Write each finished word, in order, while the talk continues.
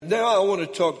now I want to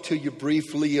talk to you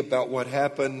briefly about what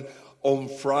happened on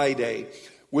Friday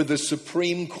with the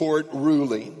Supreme Court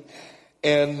ruling.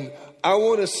 And I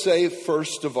want to say,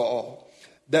 first of all,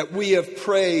 that we have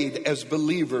prayed as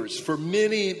believers for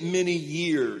many, many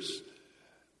years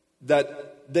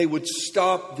that they would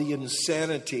stop the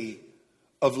insanity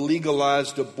of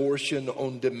legalized abortion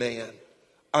on demand.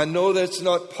 I know that's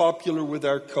not popular with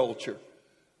our culture,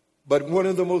 but one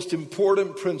of the most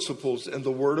important principles in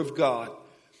the Word of God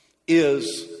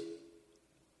is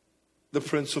the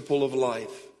principle of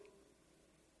life.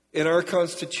 In our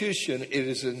Constitution, it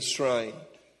is enshrined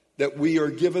that we are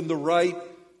given the right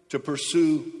to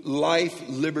pursue life,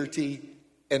 liberty,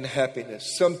 and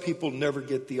happiness. Some people never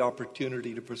get the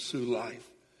opportunity to pursue life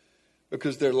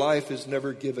because their life is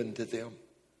never given to them.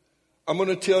 I'm going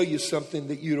to tell you something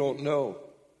that you don't know.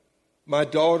 My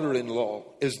daughter-in-law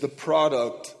is the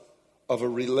product of a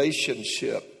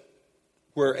relationship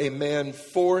where a man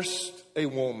forced a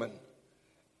woman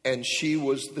and she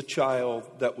was the child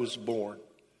that was born.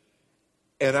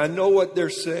 And I know what they're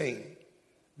saying,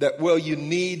 that, well, you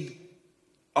need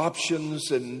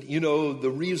options, and, you know, the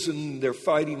reason they're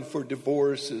fighting for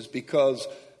divorce is because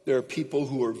there are people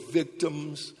who are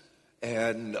victims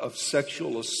and of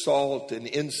sexual assault and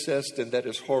incest, and that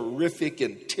is horrific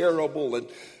and terrible. And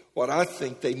what I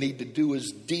think they need to do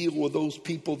is deal with those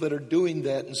people that are doing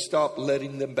that and stop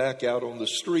letting them back out on the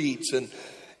streets and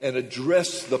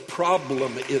address the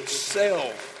problem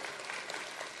itself.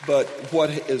 But what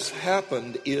has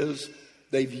happened is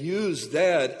they've used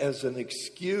that as an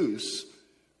excuse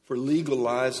for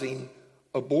legalizing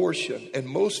abortion. And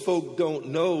most folk don't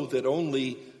know that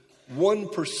only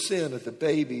 1% of the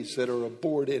babies that are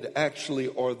aborted actually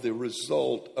are the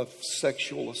result of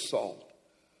sexual assault.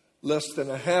 Less than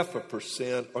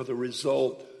 0.5% are the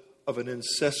result of an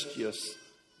incestuous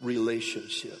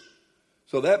relationship.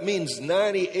 So that means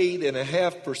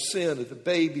 98.5% of the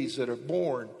babies that are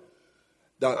born,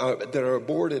 that are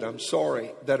aborted,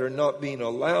 that are not being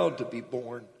allowed to be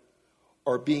born,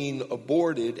 are being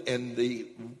aborted. And the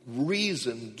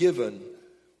reason given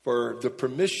for the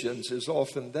permissions is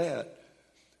often that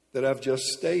I've just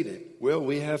stated. Well,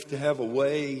 we have to have a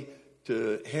way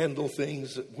to handle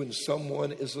things when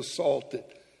someone is assaulted.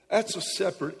 That's a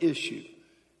separate issue.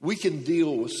 We can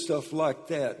deal with stuff like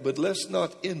that, but let's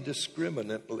not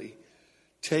indiscriminately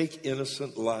take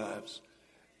innocent lives.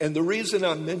 And the reason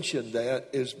I mention that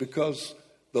is because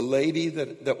the lady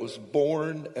that was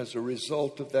born as a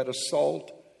result of that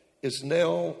assault is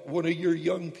now one of your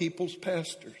young people's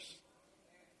pastors.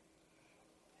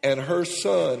 And her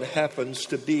son happens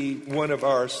to be one of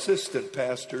our assistant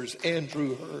pastors,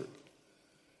 Andrew Hurd,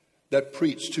 that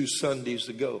preached 2 Sundays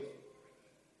ago.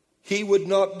 He would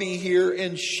not be here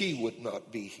and she would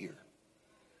not be here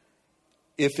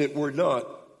if it were not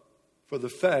for the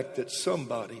fact that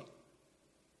somebody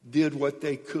did what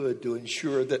they could to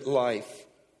ensure that life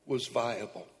was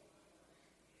viable.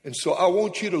 And so I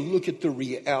want you to look at the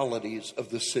realities of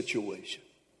the situation.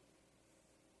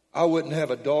 I wouldn't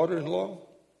have a daughter-in-law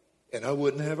and I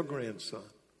wouldn't have a grandson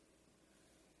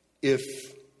if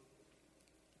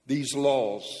these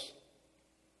laws,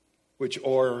 which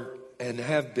are and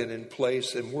have been in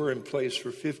place and were in place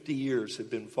for 50 years, had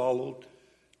been followed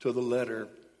to the letter,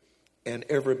 and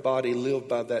everybody lived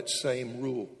by that same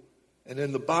rule. And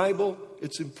in the Bible,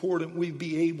 it's important we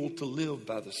be able to live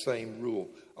by the same rule.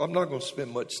 I'm not going to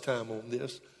spend much time on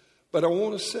this, but I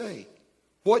want to say,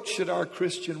 what should our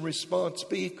Christian response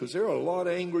be? Because there are a lot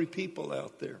of angry people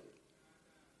out there.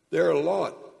 There are a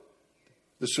lot.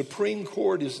 The Supreme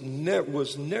Court was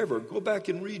never, go back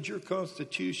and read your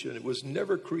Constitution, it was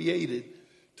never created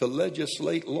to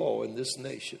legislate law in this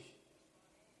nation.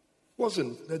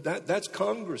 That's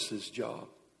Congress's job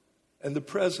and the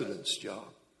president's job.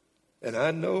 And I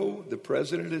know the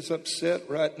president is upset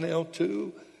right now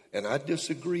too, and I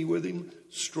disagree with him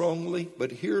strongly,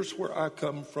 but here's where I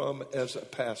come from as a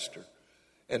pastor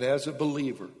and as a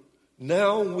believer.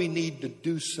 Now we need to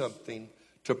do something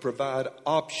to provide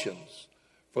options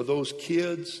for those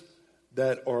kids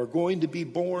that are going to be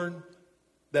born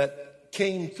that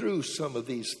came through some of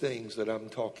these things that I'm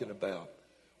talking about.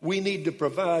 We need to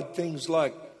provide things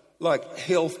like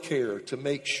health care to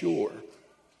make sure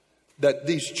that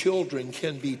these children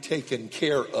can be taken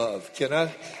care of. Can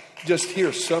I just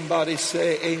hear somebody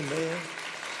say amen?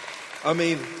 I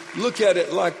mean, look at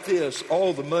it like this.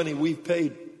 All the money we've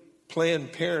paid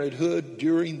Planned Parenthood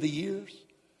during the years,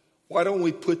 why don't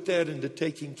we put that into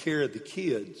taking care of the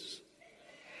kids?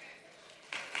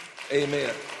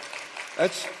 Amen.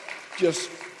 That's just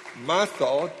my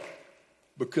thought,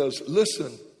 because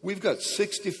listen, we've got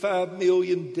 65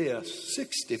 million deaths,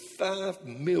 65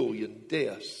 million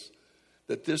deaths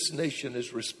that this nation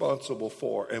is responsible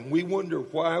for. And we wonder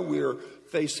why we're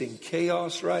facing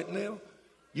chaos right now.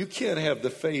 You can't have the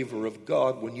favor of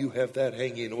God when you have that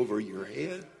hanging over your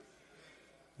head.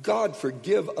 God,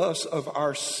 forgive us of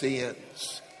our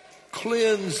sins.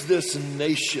 Cleanse this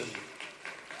nation.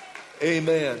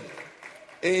 Amen.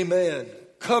 Amen.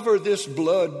 Cover this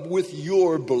blood with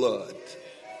your blood.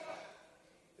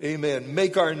 Amen.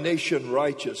 Make our nation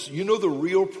righteous. You know the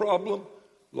real problem?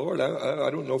 Lord, I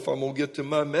don't know if I'm going to get to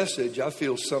my message. I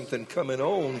feel something coming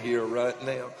on here right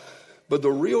now. But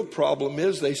the real problem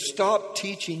is they stopped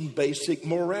teaching basic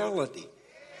morality.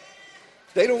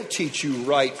 They don't teach you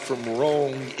right from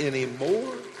wrong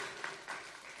anymore.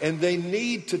 And they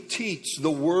need to teach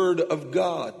the Word of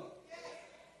God.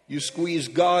 You squeeze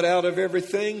God out of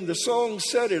everything. The song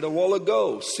said it a while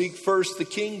ago. Seek first the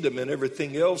kingdom and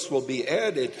everything else will be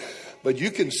added. But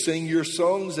you can sing your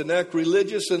songs and act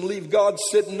religious and leave God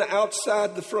sitting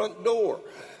outside the front door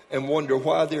and wonder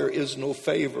why there is no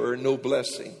favor or no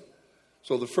blessing.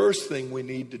 So the first thing we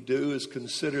need to do is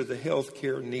consider the health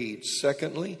care needs.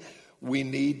 Secondly, we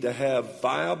need to have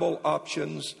viable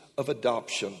options of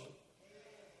adoption.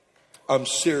 I'm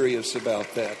serious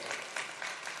about that.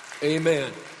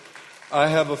 Amen. I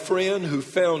have a friend who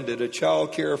founded a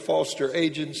child care foster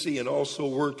agency and also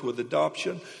worked with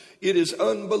adoption. It is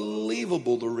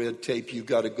unbelievable the red tape you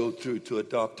got to go through to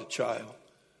adopt a child.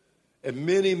 And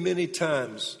many, many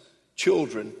times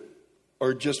children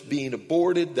are just being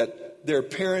aborted, that their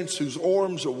parents whose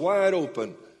arms are wide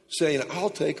open saying, I'll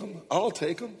take them, I'll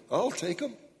take them, I'll take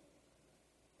them.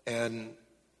 And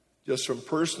just from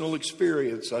personal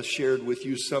experience, I shared with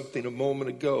you something a moment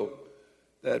ago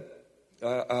that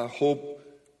I hope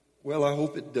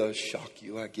it does shock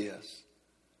you, I guess.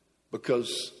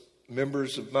 Because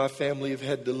members of my family have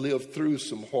had to live through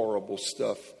some horrible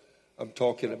stuff. I'm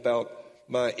talking about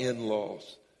my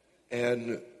in-laws.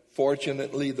 And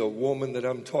fortunately, the woman that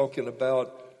I'm talking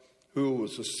about who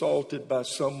was assaulted by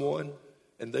someone,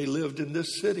 and they lived in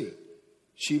this city,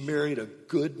 she married a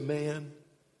good man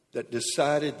that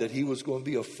decided that he was going to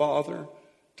be a father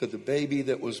to the baby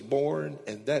that was born.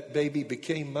 And that baby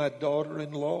became my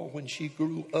daughter-in-law when she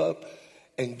grew up,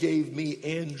 and gave me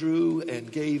Andrew, and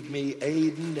gave me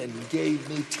Aiden, and gave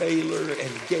me Taylor,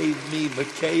 and gave me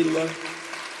Michaela.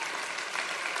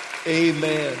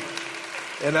 Amen.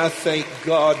 And I thank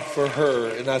God for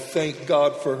her, and I thank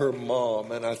God for her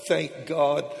mom, and I thank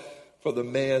God for the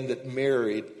man that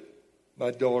married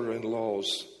my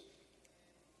daughter-in-law's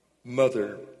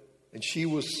mother. And she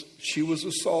was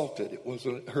assaulted. It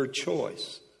wasn't her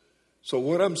choice. So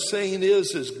what I'm saying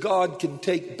is God can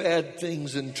take bad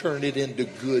things and turn it into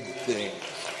good things.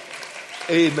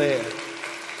 Amen.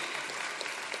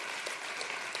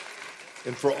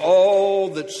 And for all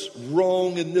that's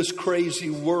wrong in this crazy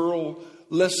world,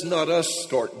 let's not us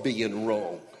start being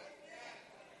wrong.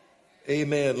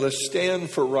 Amen. Let's stand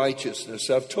for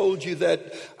righteousness. I've told you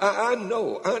that. I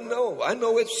know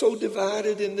it's so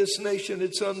divided in this nation.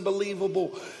 It's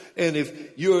unbelievable. And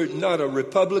if you're not a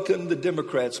Republican, the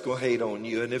Democrats go hate on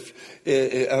you. And if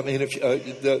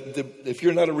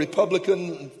you're not a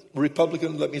Republican,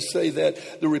 let me say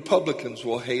that, the Republicans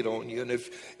will hate on you. And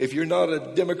if you're not a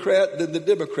Democrat, then the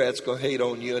Democrats go hate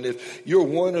on you. And if you're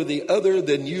one or the other,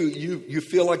 then you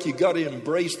feel like you got to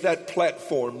embrace that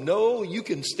platform. No, you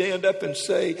can stand up and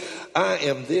say, I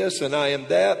am this and I am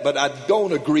that, but I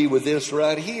don't agree with this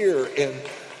right here. And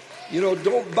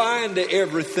don't buy into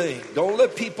everything. Don't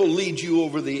let people lead you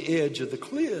over the edge of the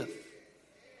cliff.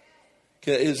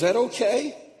 Okay, is that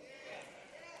okay?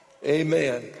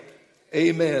 Amen.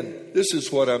 Amen. This is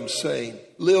what I'm saying.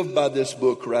 Live by this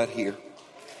book right here.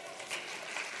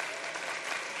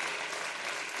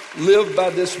 Live by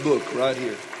this book right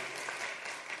here.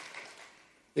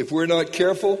 If we're not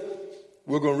careful,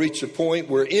 we're going to reach a point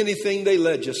where anything they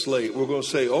legislate, we're going to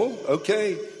say, oh,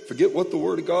 okay, forget what the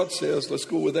Word of God says. Let's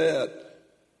go with that.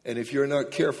 And if you're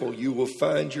not careful, you will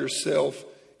find yourself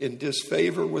in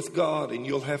disfavor with God, and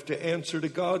you'll have to answer to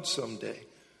God someday.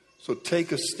 So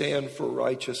take a stand for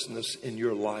righteousness in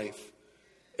your life.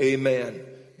 Amen.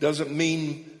 Doesn't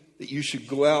mean that you should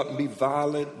go out and be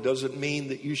violent. Doesn't mean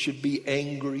that you should be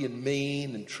angry and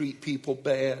mean and treat people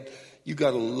bad. You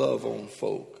got to love on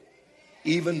folk.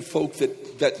 Even folk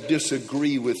that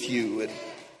disagree with you. And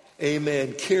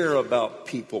amen. Care about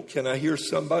people. Can I hear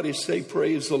somebody say,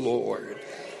 praise the Lord?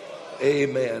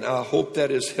 Amen. I hope that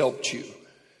has helped you.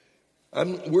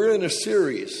 We're in a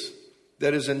series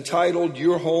that is entitled,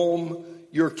 Your Home,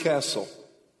 Your Castle.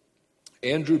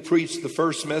 Andrew preached the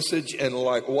first message and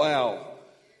wow,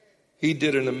 He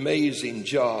did an amazing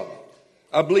job.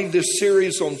 I believe this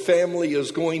series on family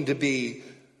is going to be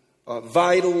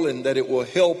vital, and that it will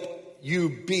help you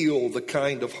build the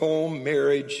kind of home,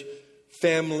 marriage,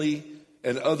 family,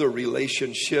 and other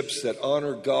relationships that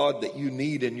honor God that you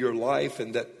need in your life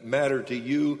and that matter to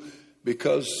you,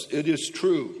 because it is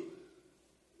true.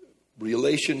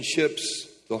 Relationships,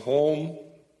 the home,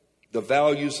 the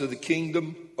values of the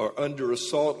kingdom are under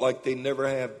assault like they never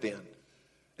have been.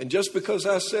 And just because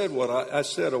I said what I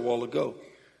said a while ago,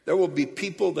 there will be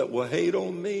people that will hate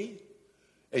on me.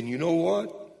 And you know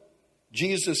what?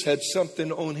 Jesus had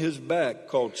something on his back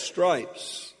called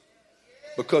stripes,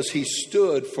 because he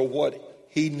stood for what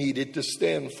he needed to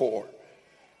stand for.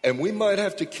 And we might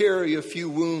have to carry a few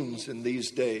wounds in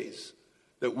these days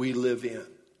that we live in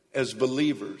as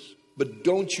believers. But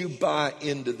don't you buy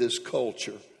into this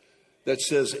culture that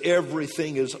says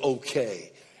everything is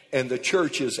okay and the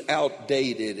church is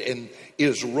outdated and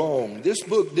is wrong. This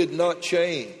book did not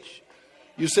change.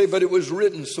 You say, but it was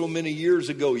written so many years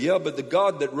ago. Yeah, but the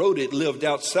God that wrote it lived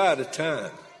outside of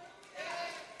time.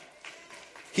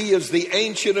 He is the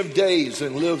Ancient of Days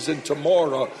and lives in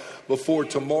tomorrow before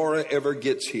tomorrow ever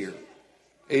gets here.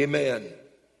 Amen.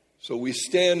 So we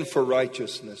stand for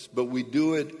righteousness, but we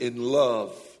do it in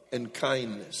love and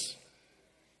kindness.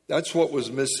 That's what was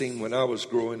missing when I was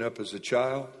growing up as a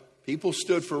child. People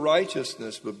stood for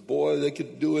righteousness, but boy, they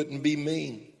could do it and be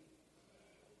mean.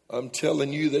 I'm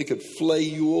telling you, they could flay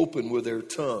you open with their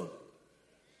tongue.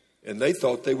 And they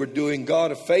thought they were doing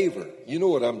God a favor. You know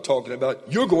what I'm talking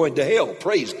about. You're going to hell.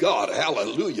 Praise God.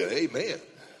 Hallelujah. Amen.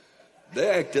 They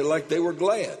acted like they were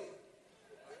glad.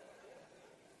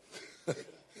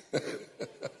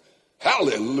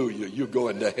 Hallelujah. You're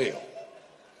going to hell.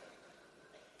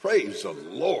 Praise the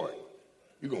Lord.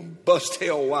 You're going to bust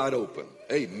hell wide open.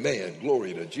 Amen.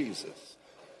 Glory to Jesus.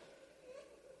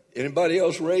 Anybody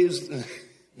else raised?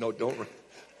 No, don't.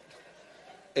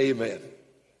 Amen.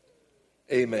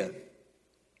 Amen.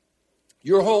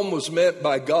 Your home was meant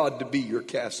by God to be your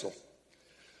castle,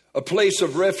 a place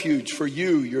of refuge for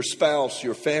you, your spouse,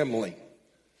 your family.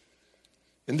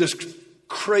 In this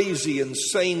crazy,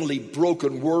 insanely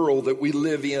broken world that we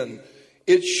live in,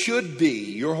 it should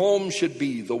be, your home should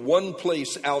be the one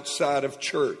place outside of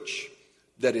church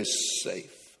that is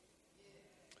safe.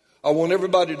 I want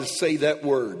everybody to say that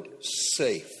word,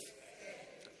 safe.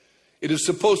 It is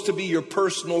supposed to be your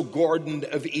personal Garden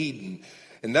of Eden.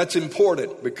 And that's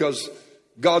important because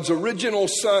God's original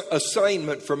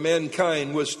assignment for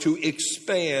mankind was to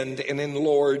expand and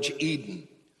enlarge Eden.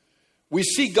 We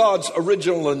see God's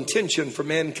original intention for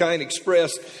mankind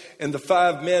expressed in the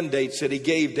 5 mandates that he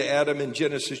gave to Adam in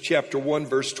Genesis chapter 1,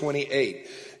 verse 28.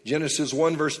 Genesis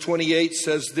 1, verse 28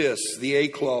 says this, the A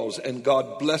clause, and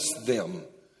God blessed them.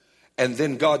 And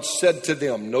then God said to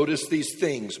them, notice these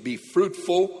things, be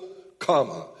fruitful,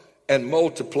 comma, and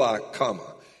multiply,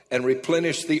 comma, and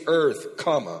replenish the earth,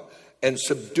 comma, and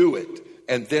subdue it,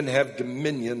 and then have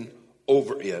dominion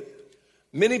over it.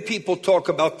 Many people talk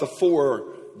about the 4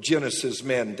 Genesis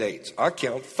mandates. I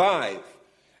count 5.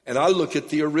 And I look at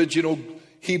the original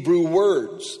Hebrew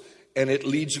words, and it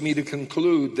leads me to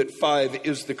conclude that 5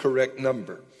 is the correct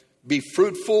number. Be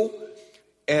fruitful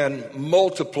and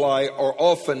multiply are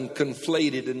often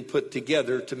conflated and put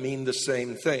together to mean the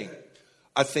same thing.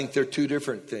 I think they're 2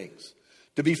 different things.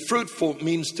 To be fruitful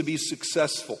means to be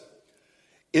successful.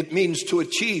 It means to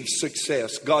achieve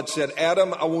success. God said,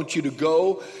 Adam, I want you to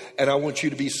go and I want you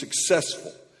to be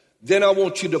successful. Then I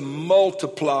want you to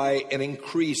multiply and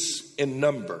increase in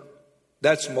number.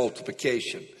 That's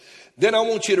multiplication. Then I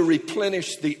want you to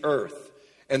replenish the earth.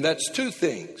 And that's 2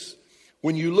 things.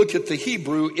 When you look at the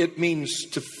Hebrew, it means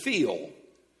to fill.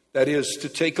 That is, to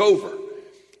take over.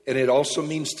 And it also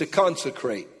means to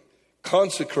consecrate.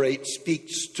 Consecrate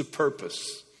speaks to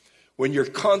purpose. When you're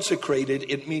consecrated,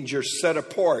 it means you're set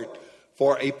apart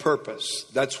for a purpose.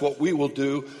 That's what we will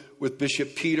do with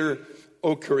Bishop Peter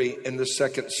Okere in the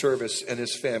second service and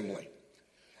his family.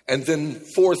 And then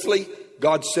fourthly,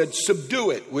 God said subdue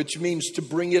it, which means to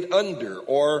bring it under,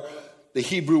 or the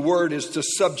Hebrew word is to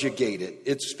subjugate it.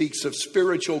 It speaks of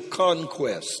spiritual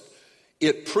conquest.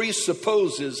 It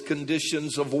presupposes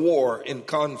conditions of war and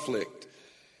conflict.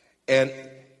 And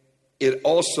it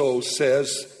also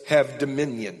says have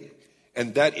dominion.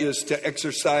 And that is to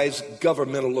exercise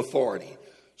governmental authority.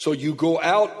 So you go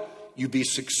out, you be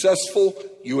successful,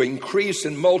 you increase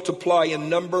and multiply in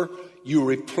number, you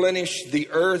replenish the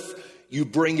earth, you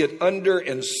bring it under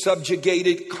and subjugate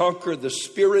it, conquer the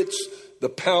spirits, the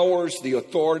powers, the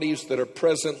authorities that are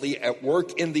presently at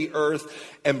work in the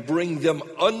earth and bring them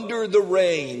under the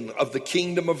reign of the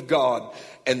kingdom of God.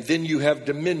 And then you have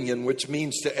dominion, which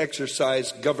means to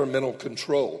exercise governmental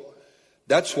control.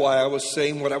 That's why I was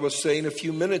saying what I was saying a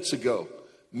few minutes ago.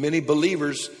 Many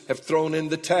believers have thrown in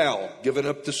the towel, given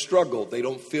up the struggle. They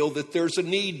don't feel that there's a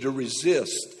need to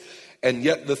resist. And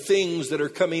yet the things that are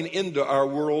coming into our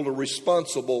world are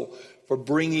responsible for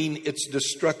bringing its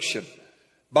destruction.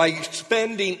 By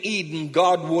expanding Eden,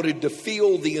 God wanted to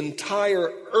fill the entire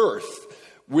earth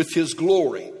with his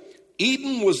glory.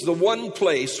 Eden was the one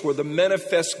place where the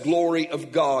manifest glory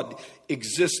of God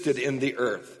existed in the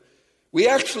earth. We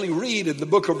actually read in the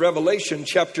book of Revelation,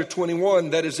 chapter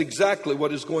 21, that is exactly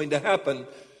what is going to happen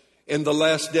in the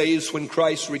last days when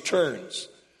Christ returns.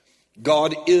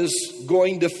 God is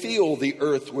going to fill the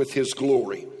earth with his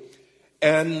glory.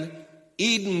 And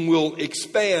Eden will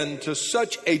expand to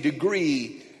such a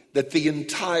degree that the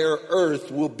entire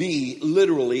earth will be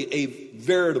literally a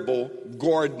veritable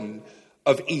Garden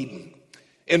of Eden.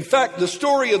 In fact, the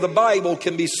story of the Bible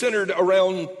can be centered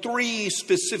around three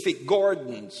specific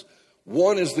gardens.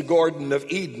 One is the Garden of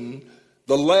Eden.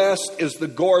 The last is the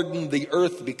garden the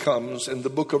earth becomes in the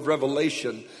book of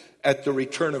Revelation at the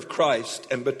return of Christ.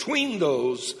 And between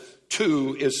those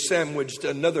two is sandwiched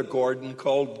another garden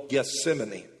called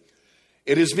Gethsemane.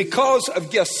 It is because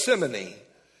of Gethsemane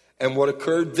and what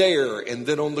occurred there and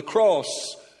then on the cross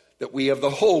that we have the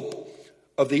hope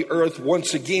of the earth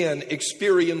once again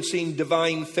experiencing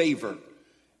divine favor.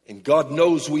 And God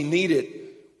knows we need it.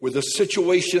 With the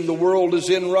situation the world is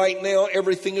in right now,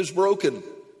 everything is broken.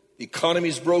 The economy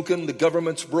is broken. The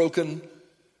government's broken.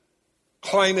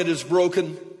 Climate is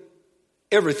broken.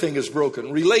 Everything is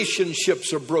broken.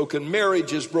 Relationships are broken.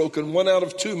 Marriage is broken. 1 out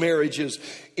of 2 marriages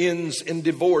ends in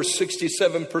divorce.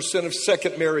 67% of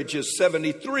second marriages,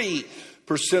 73%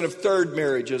 of third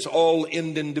marriages all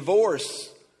end in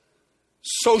divorce.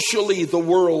 Socially, the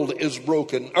world is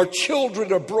broken. Our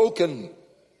children are broken.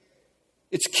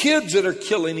 It's kids that are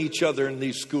killing each other in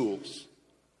these schools.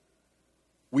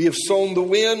 We have sown the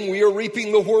wind. We are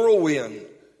reaping the whirlwind,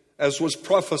 as was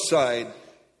prophesied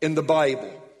in the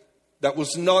Bible. That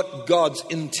was not God's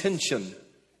intention.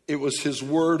 It was his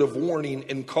word of warning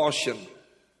and caution.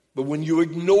 But when you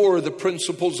ignore the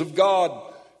principles of God,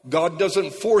 God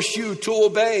doesn't force you to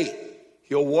obey.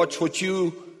 He'll watch what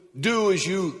you do as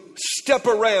you step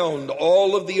around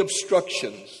all of the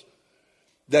obstructions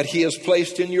that he has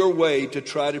placed in your way to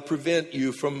try to prevent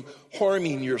you from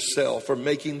harming yourself or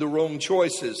making the wrong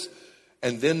choices.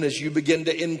 And then as you begin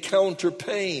to encounter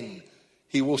pain,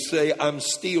 he will say, I'm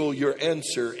still your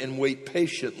answer, and wait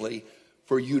patiently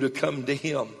for you to come to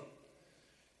him.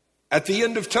 At the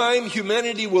end of time,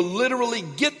 humanity will literally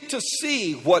get to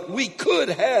see what we could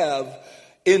have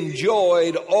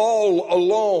enjoyed all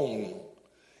along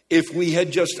if we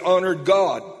had just honored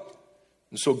God.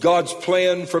 And so God's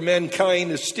plan for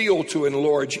mankind is still to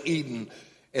enlarge Eden.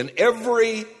 And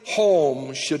every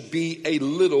home should be a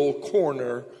little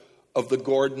corner of the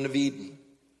Garden of Eden.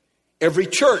 Every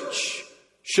church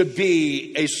should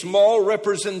be a small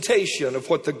representation of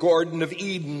what the Garden of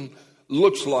Eden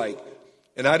looks like.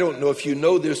 And I don't know if you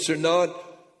know this or not,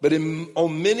 but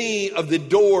on many of the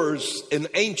doors in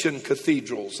ancient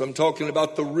cathedrals, I'm talking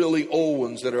about the really old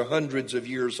ones that are hundreds of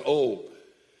years old,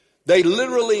 they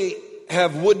literally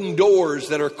have wooden doors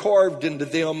that are carved into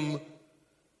them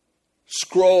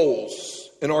scrolls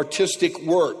and artistic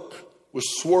work with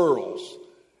swirls.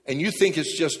 And you think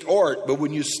it's just art, but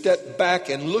when you step back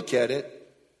and look at it,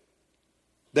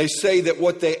 they say that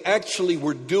what they actually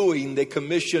were doing, they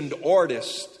commissioned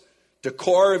artists to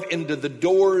carve into the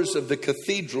doors of the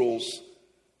cathedrals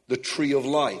the tree of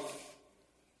life.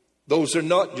 Those are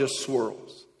not just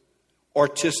swirls,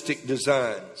 artistic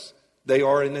designs. They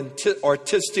are an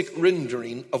artistic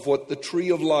rendering of what the tree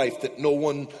of life that no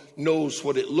one knows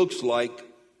what it looks like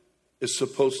is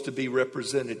supposed to be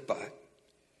represented by.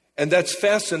 And that's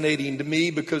fascinating to me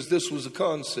because this was a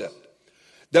concept.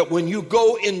 That when you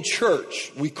go in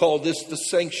church, we call this the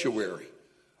sanctuary.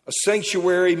 A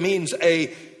sanctuary means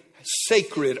a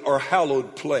sacred or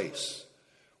hallowed place.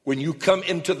 When you come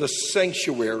into the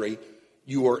sanctuary,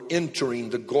 you are entering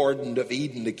the Garden of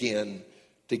Eden again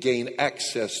to gain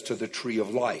access to the tree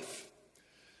of life.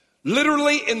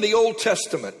 Literally in the Old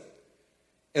Testament,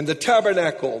 in the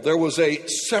tabernacle, there was a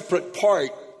separate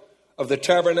part of the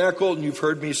tabernacle, and you've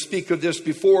heard me speak of this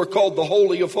before, called the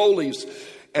Holy of Holies.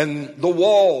 And the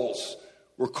walls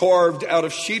were carved out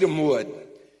of shittim wood,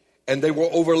 and they were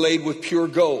overlaid with pure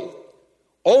gold.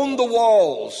 On the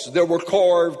walls, there were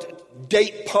carved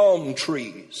date palm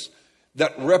trees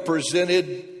that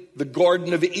represented the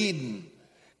Garden of Eden.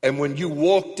 And when you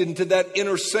walked into that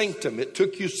inner sanctum, it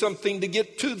took you something to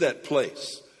get to that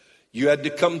place. You had to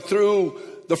come through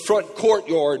the front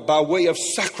courtyard by way of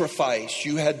sacrifice.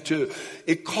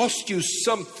 It cost you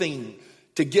something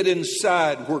to get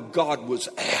inside where God was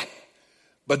at.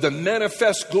 But the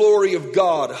manifest glory of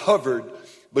God hovered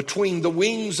between the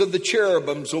wings of the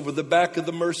cherubims over the back of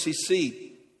the mercy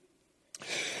seat.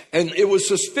 And it was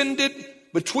suspended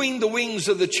between the wings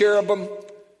of the cherubim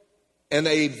and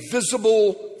a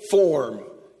visible form.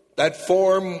 That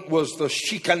form was the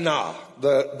Shekinah,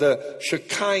 the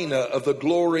Shekinah of the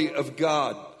glory of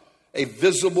God, a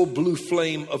visible blue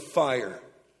flame of fire.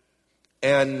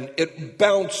 And it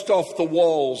bounced off the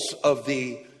walls of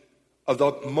the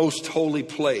most holy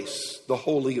place, the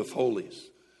Holy of Holies.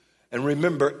 And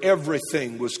remember,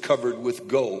 everything was covered with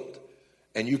gold.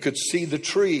 And you could see the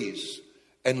trees.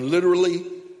 And literally,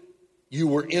 you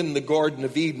were in the Garden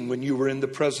of Eden when you were in the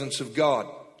presence of God.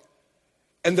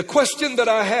 And the question that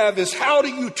I have is, how do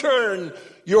you turn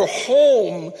your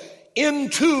home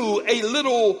into a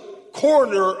little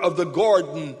corner of the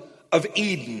Garden of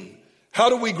Eden? How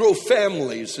do we grow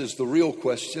families is the real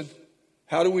question.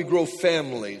 How do we grow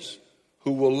families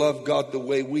who will love God the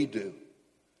way we do,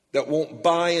 that won't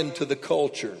buy into the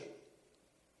culture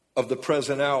of the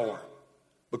present hour?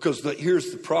 Because here's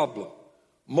the problem.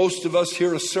 Most of us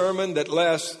hear a sermon that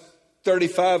lasts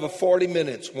 35 or 40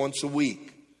 minutes once a week.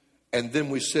 And then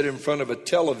we sit in front of a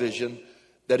television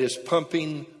that is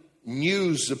pumping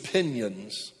news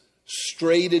opinions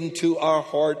straight into our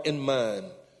heart and mind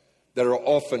that are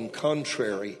often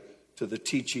contrary to the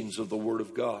teachings of the Word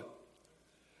of God.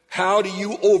 How do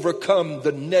you overcome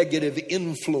the negative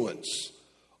influence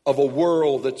of a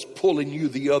world that's pulling you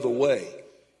the other way?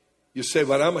 You say,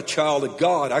 but I'm a child of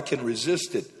God, I can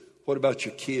resist it. What about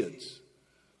your kids?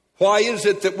 Why is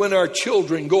it that when our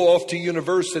children go off to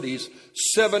universities,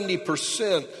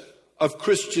 70% of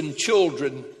Christian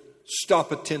children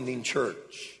stop attending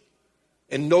church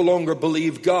and no longer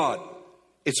believe God?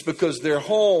 It's because their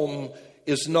home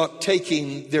is not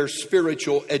taking their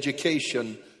spiritual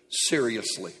education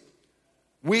seriously.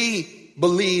 We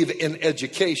believe in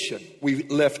education. We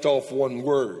left off one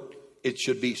word. It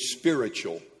should be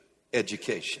spiritual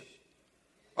education.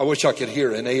 I wish I could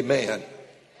hear an amen.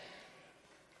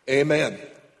 Amen.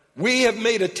 We have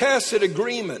made a tacit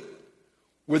agreement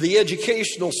with the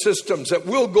educational systems that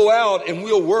we'll go out and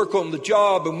we'll work on the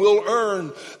job and we'll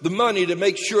earn the money to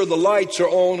make sure the lights are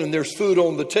on and there's food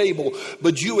on the table,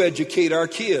 but you educate our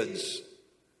kids.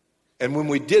 And when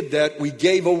we did that, we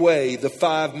gave away the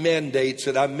 5 mandates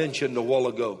that I mentioned a while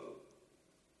ago.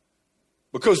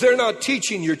 Because they're not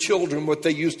teaching your children what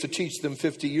they used to teach them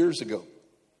 50 years ago.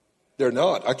 They're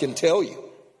not, I can tell you.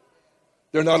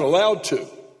 They're not allowed to.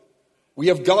 We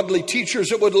have godly teachers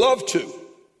that would love to,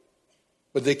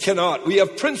 but they cannot. We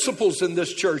have principals in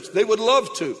this church. They would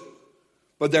love to,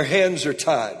 but their hands are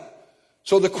tied.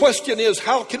 So the question is,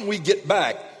 how can we get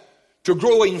back to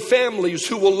growing families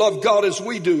who will love God as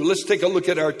we do? Let's take a look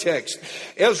at our text.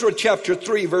 Ezra chapter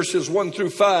 3, verses 1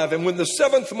 through 5. And when the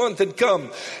 7th month had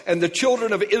come and the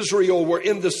children of Israel were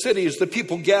in the cities, the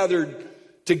people gathered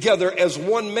together as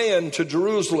one man to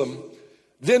Jerusalem.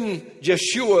 Then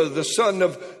Jeshua, the son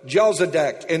of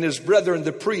Jozadak, and his brethren,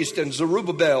 the priest, and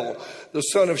Zerubbabel, the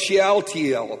son of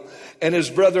Shealtiel, and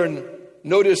his brethren,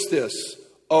 notice this,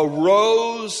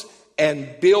 arose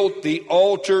and built the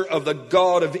altar of the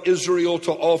God of Israel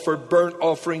to offer burnt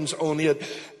offerings on it,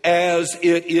 as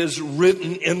it is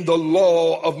written in the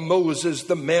law of Moses,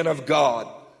 the man of God.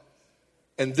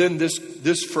 And then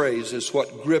this phrase is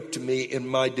what gripped me in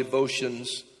my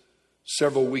devotions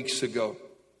several weeks ago.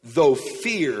 Though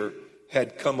fear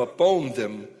had come upon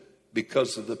them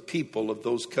because of the people of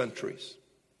those countries.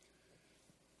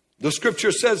 The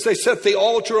scripture says they set the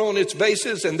altar on its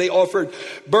bases and they offered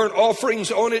burnt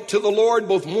offerings on it to the Lord,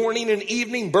 both morning and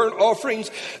evening burnt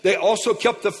offerings. They also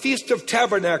kept the Feast of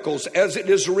Tabernacles as it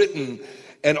is written,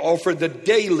 and offered the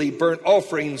daily burnt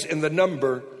offerings in the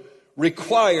number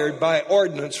required by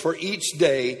ordinance for each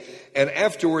day. And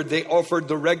afterward they offered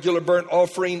the regular burnt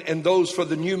offering and those for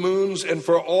the new moons and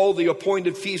for all the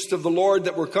appointed feasts of the Lord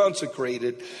that were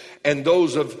consecrated, and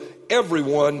those of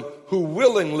everyone who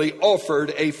willingly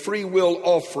offered a free will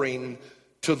offering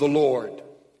to the Lord.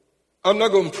 I'm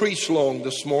not going to preach long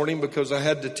this morning because I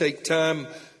had to take time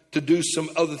to do some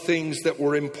other things that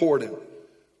were important.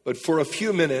 But for a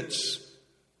few minutes,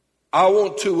 I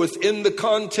want to, within the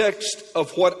context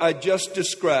of what I just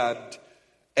described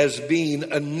as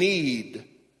being a need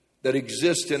that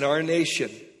exists in our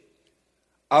nation,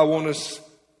 I want us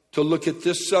to look at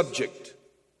this subject.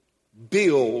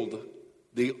 Build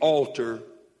the altar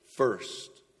first.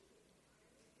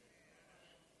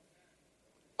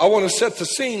 I want to set the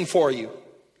scene for you.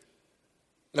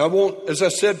 And I won't, as I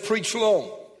said, preach long.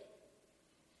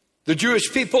 The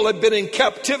Jewish people had been in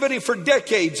captivity for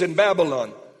decades in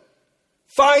Babylon.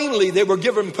 Finally, they were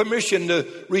given permission to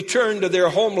return to their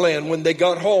homeland. When they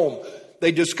got home,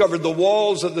 they discovered the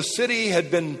walls of the city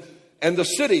and the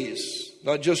cities,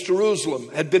 not just Jerusalem,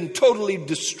 had been totally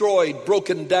destroyed,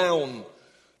 broken down.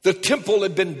 The temple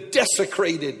had been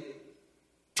desecrated,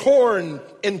 torn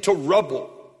into rubble.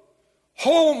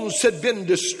 Homes had been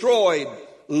destroyed,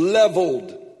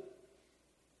 leveled.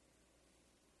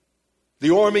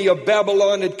 The army of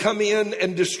Babylon had come in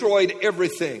and destroyed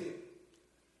everything.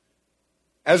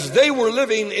 As they were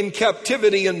living in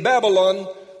captivity in Babylon,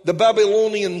 the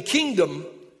Babylonian kingdom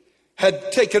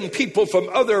had taken people from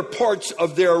other parts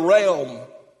of their realm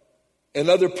and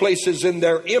other places in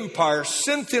their empire,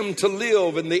 sent them to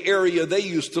live in the area they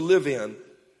used to live in.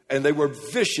 And they were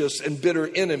vicious and bitter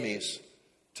enemies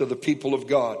to the people of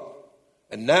God.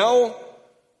 And now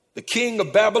the king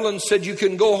of Babylon said, you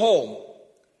can go home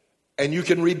and you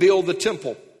can rebuild the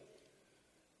temple.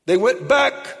 They went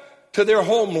back to their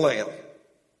homeland.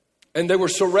 And they were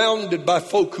surrounded by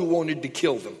folk who wanted to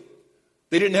kill them.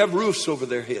 They didn't have roofs over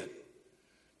their head.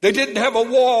 They didn't have a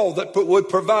wall that would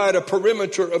provide a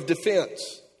perimeter of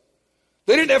defense.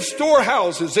 They didn't have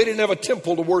storehouses. They didn't have a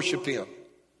temple to worship in.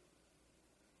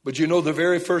 But you know the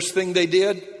very first thing they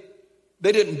did?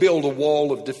 They didn't build a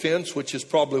wall of defense, which is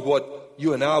probably what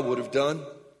you and I would have done,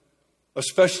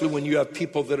 especially when you have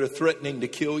people that are threatening to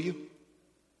kill you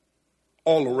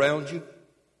all around you.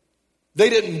 They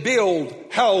didn't build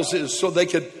houses so they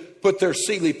could put their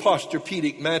Sealy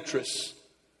Posturepedic mattress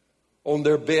on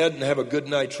their bed and have a good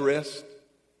night's rest.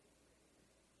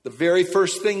 The very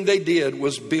first thing they did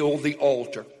was build the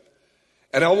altar.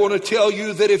 And I want to tell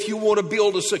you that if you want to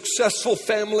build a successful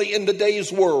family in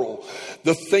today's world,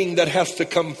 the thing that has to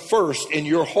come first in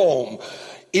your home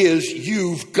is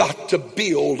you've got to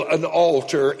build an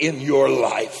altar in your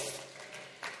life.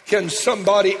 Can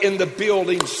somebody in the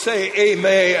building say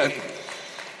amen?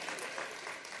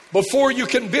 Before you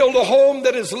can build a home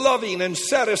that is loving and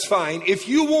satisfying, if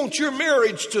you want your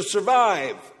marriage to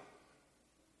survive,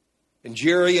 and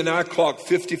Jerry and I clocked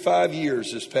 55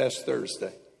 years this past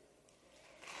Thursday.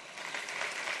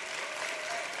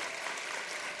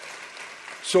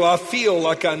 So I feel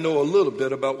like I know a little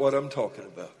bit about what I'm talking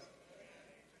about.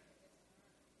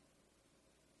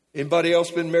 Anybody else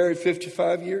been married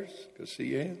 55 years? Go see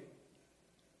your hand.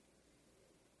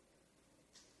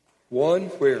 One?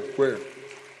 Where?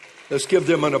 Let's give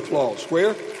them an applause.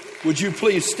 Where? Would you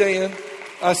please stand?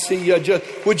 I see you.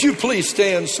 Would you please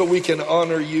stand so we can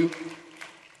honor you?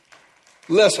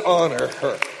 Let's honor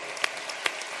her.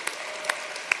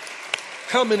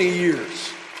 How many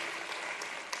years?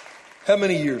 How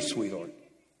many years, sweetheart?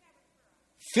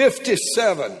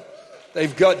 57.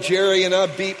 They've got Jerry and I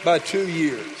beat by 2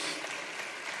 years.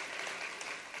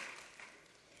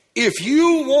 If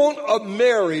you want a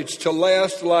marriage to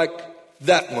last like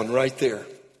that one right there,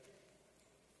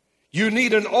 you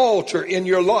need an altar in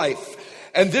your life.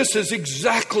 And this is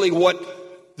exactly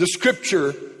what the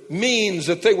scripture means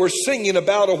that they were singing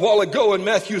about a while ago in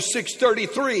Matthew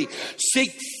 6:33.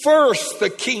 Seek first the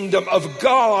kingdom of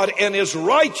God and his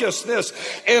righteousness,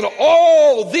 and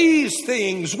all these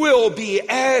things will be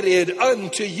added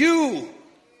unto you.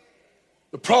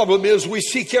 The problem is we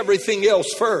seek everything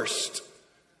else first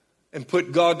and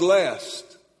put God last.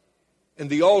 And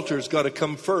the altar's got to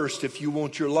come first if you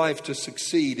want your life to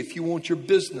succeed, if you want your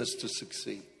business to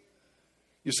succeed.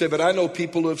 You say, but I know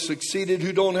people who have succeeded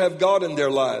who don't have God in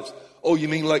their lives. Oh, you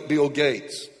mean like Bill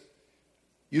Gates?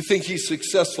 You think he's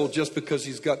successful just because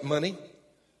he's got money?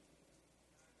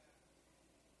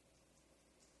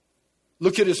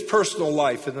 Look at his personal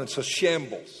life and it's a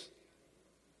shambles.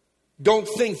 Don't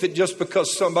think that just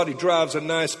because somebody drives a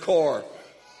nice car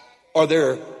or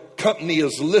their company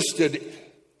is listed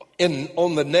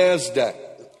on the NASDAQ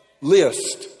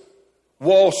list,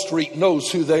 Wall Street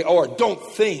knows who they are. Don't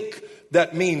think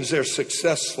that means they're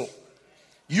successful.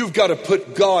 You've got to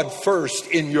put God first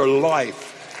in your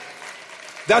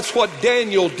life. That's what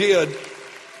Daniel did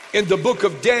in the book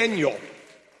of Daniel.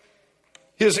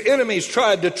 His enemies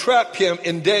tried to trap him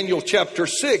in Daniel chapter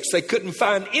 6. They couldn't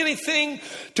find anything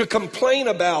to complain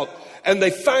about. And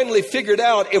they finally figured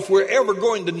out if we're ever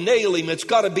going to nail him, it's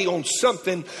got to be on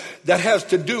something that has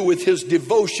to do with his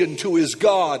devotion to his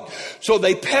God. So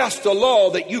they passed a law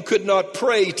that you could not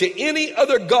pray to any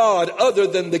other God other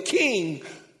than the king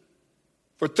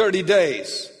for 30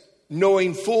 days.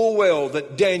 knowing full well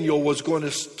that Daniel was going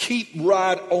to keep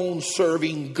right on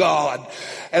serving God.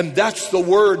 And that's the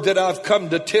word that I've come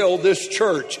to tell this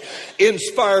church.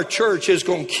 Inspire Church is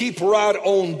going to keep right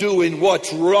on doing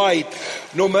what's right.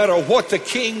 No matter what the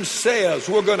king says,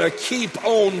 we're going to keep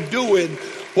on doing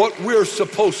what we're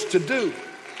supposed to do.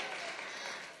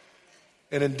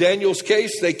 And in Daniel's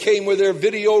case, they came with their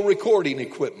video recording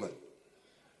equipment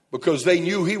because they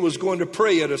knew he was going to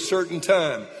pray at a certain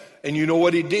time. And you know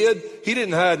what he did? He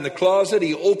didn't hide in the closet.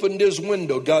 He opened his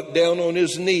window, got down on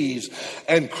his knees,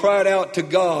 and cried out to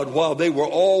God while they were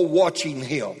all watching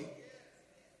him.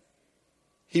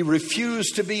 He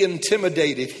refused to be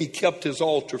intimidated. He kept his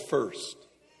altar first.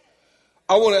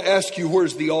 I want to ask you,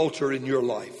 where's the altar in your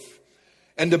life?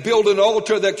 And to build an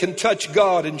altar that can touch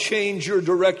God and change your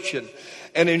direction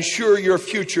and ensure your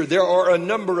future, there are a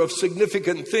number of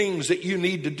significant things that you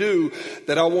need to do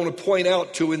that I want to point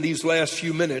out to in these last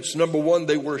few minutes. Number one,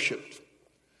 they worshiped.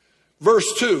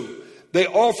 Verse 2, they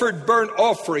offered burnt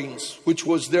offerings, which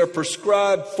was their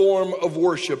prescribed form of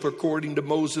worship according to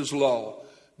Moses' law.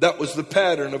 That was the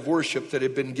pattern of worship that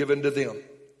had been given to them.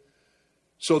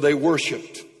 So they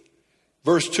worshiped.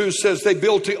 Verse 2 says they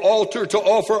built the altar to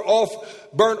offer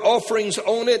burnt offerings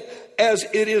on it, as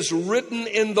it is written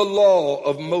in the law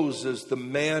of Moses, the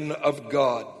man of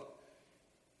God.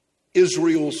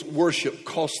 Israel's worship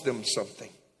cost them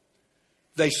something.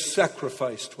 They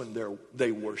sacrificed when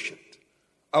they worshiped.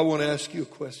 I want to ask you a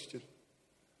question.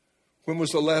 When was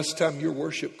the last time your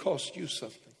worship cost you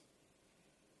something?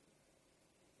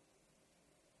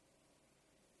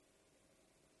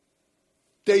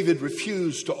 David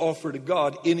refused to offer to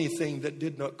God anything that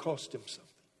did not cost him something.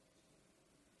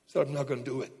 He said, I'm not going to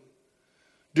do it.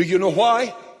 Do you know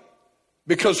why?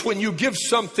 Because when you give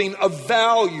something of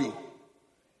value,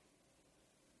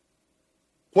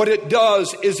 what it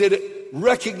does is it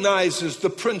recognizes the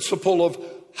principle of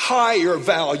higher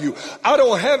value. I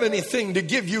don't have anything to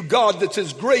give you, God, that's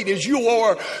as great as you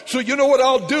are. So you know what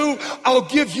I'll do? I'll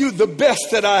give you the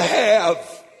best that I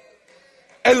have.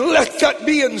 And let that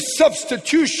be in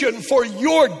substitution for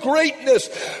your greatness,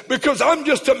 because I'm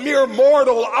just a mere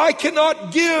mortal. I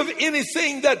cannot give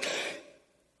anything that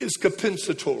is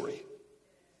compensatory,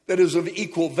 that is of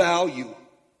equal value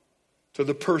to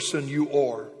the person you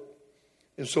are.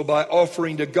 And so by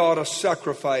offering to God a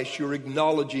sacrifice, you're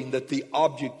acknowledging that the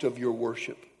object of your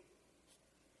worship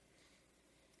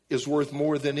is worth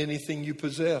more than anything you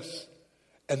possess.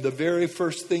 And the very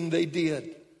first thing they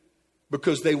did,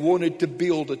 because they wanted to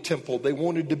build a temple. They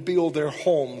wanted to build their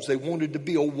homes. They wanted to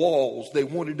build walls. They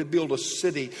wanted to build a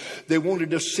city. They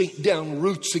wanted to sink down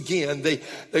roots again.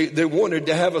 They wanted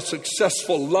to have a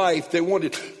successful life. They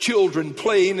wanted children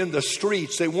playing in the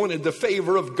streets. They wanted the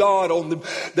favor of God on them.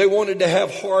 They wanted to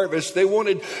have harvest. They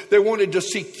wanted to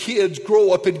see kids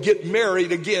grow up and get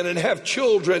married again and have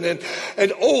children,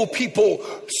 and old people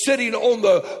sitting on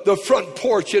the front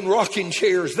porch in rocking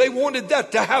chairs. They wanted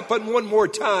that to happen one more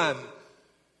time.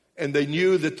 And they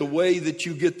knew that the way that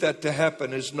you get that to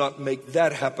happen is not make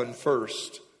that happen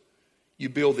first. You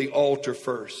build the altar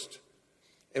first.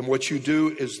 And what you do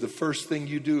is, the first thing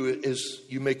you do is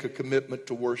you make a commitment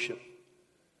to worship.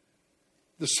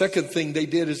 The second thing they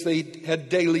did is they had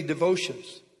daily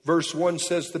devotions. Verse 1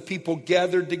 says the people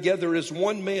gathered together as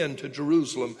one man to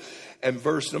Jerusalem. And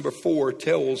verse number 4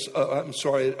 tells,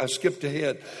 I skipped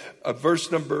ahead.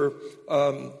 Verse number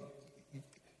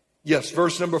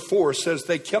 4 says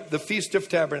they kept the Feast of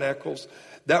Tabernacles.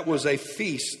 That was a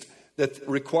feast that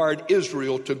required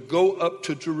Israel to go up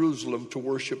to Jerusalem to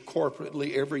worship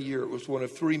corporately every year. It was one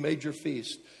of 3 major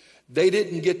feasts. They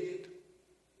didn't get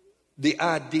the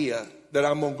idea that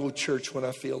I'm going to go to church when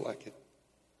I feel like it.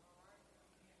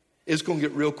 It's going to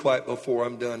get real quiet before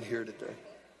I'm done here today.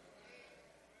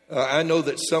 I know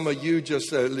that some of you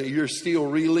you're still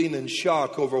reeling in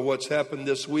shock over what's happened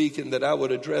this week, and that I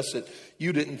would address it.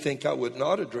 You didn't think I would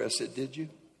not address it, did you?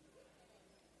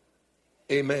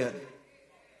 Amen.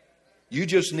 You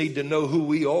just need to know who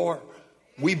we are.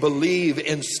 We believe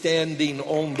in standing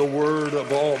on the word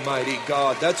of Almighty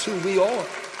God. That's who we are.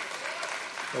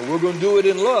 And we're going to do it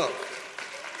in love.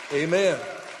 Amen.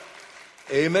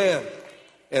 Amen.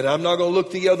 And I'm not going to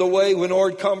look the other way when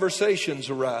hard conversations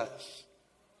arise.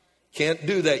 Can't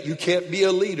do that. You can't be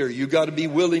a leader. You got to be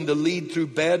willing to lead through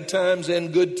bad times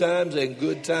and good times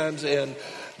and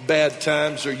bad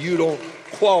times, or you don't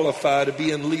qualify to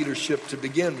be in leadership to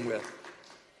begin with.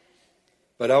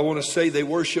 But I want to say they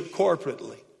worship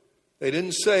corporately. They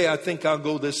didn't say, I think I'll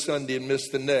go this Sunday and miss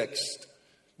the next.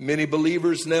 Many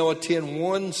believers now attend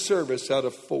one service out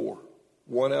of 4.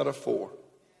 1 out of 4.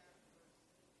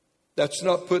 That's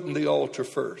not putting the altar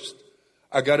first.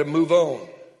 I got to move on.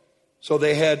 So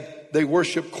they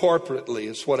worshiped corporately,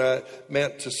 is what I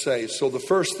meant to say. So the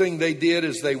first thing they did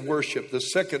is they worshiped. The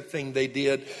second thing they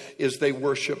did is they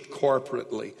worshiped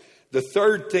corporately. The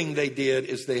third thing they did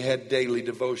is they had daily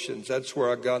devotions. That's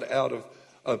where I got out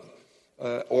of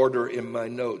order in my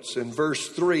notes. In verse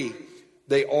 3,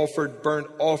 they offered burnt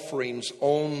offerings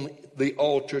on the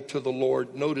altar to the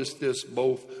Lord. Notice this,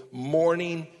 both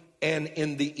morning and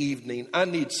in the evening. I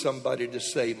need somebody to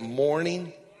say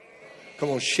morning. Come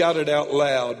on, shout it out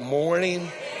loud. Morning.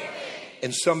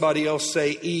 And somebody else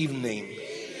say evening.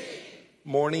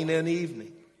 Morning and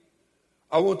evening.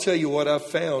 I will tell you what I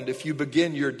found. If you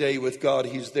begin your day with God,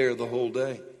 He's there the whole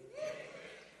day.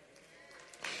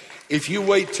 If you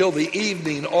wait till the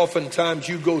evening, oftentimes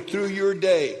you go through your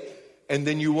day and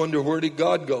then you wonder, where did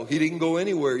God go? He didn't go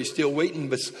anywhere. He's still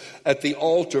waiting at the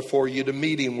altar for you to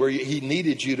meet Him where He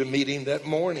needed you to meet Him that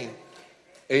morning.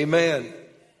 Amen.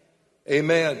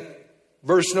 Amen.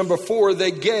 Verse number 4,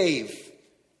 they gave.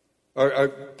 Or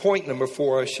point number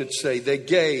 4, I should say, they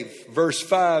gave. Verse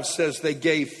 5 says they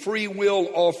gave free will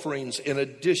offerings in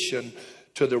addition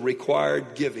to the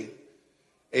required giving.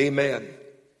 Amen.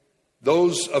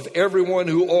 Those of everyone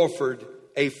who offered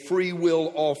a free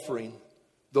will offering,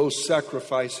 those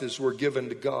sacrifices were given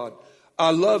to God.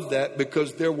 I love that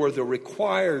because there were the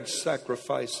required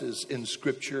sacrifices in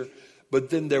Scripture, but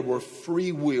then there were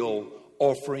free will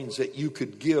offerings that you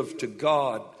could give to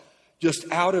God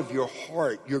just out of your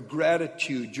heart, your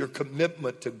gratitude, your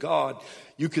commitment to God.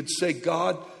 You could say,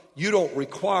 God, you don't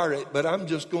require it, but I'm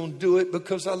just going to do it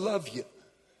because I love you.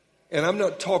 And I'm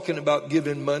not talking about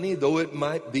giving money, though it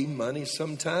might be money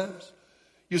sometimes.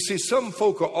 You see, some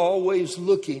folk are always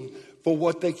looking for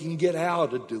what they can get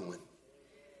out of doing.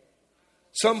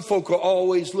 Some folk are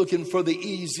always looking for the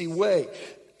easy way.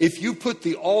 If you put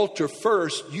the altar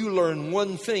first, you learn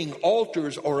one thing.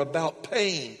 Altars are about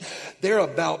pain. They're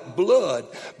about blood,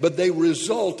 but they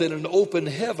result in an open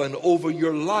heaven over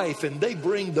your life, and they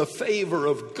bring the favor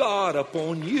of God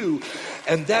upon you,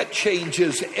 and that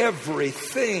changes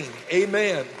everything.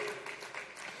 Amen.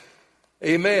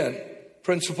 Amen.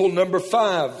 Principle number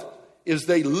 5 is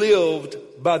they lived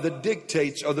by the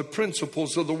dictates or the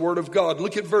principles of the Word of God.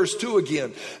 Look at verse 2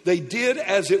 again. They did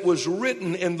as it was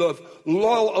written in the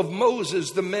law of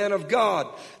Moses, the man of God.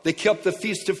 They kept the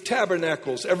Feast of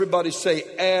Tabernacles. Everybody say,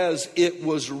 as it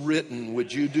was written.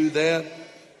 Would you do that?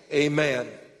 Amen.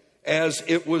 As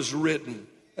it was written.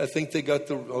 I think they got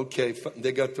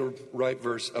the right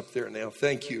verse up there now.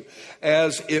 Thank you.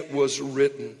 As it was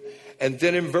written. And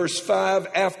then in verse 5,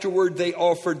 afterward they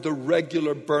offered the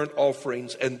regular burnt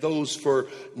offerings and those for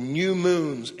new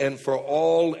moons and for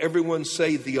all, everyone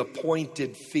say, the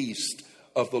appointed feast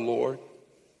of the Lord.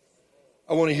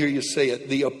 I want to hear you say it.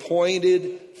 The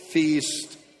appointed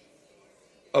feast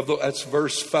of the, that's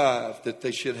verse 5 that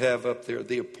they should have up there.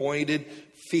 The appointed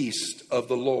feast of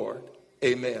the Lord.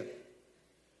 Amen.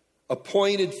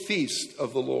 Appointed feast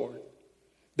of the Lord.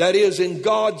 That is, in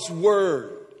God's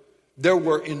word, there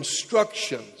were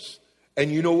instructions.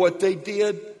 And you know what they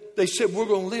did? They said, we're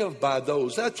going to live by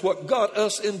those. That's what got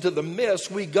us into the mess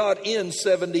we got in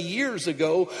 70 years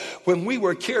ago when we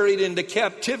were carried into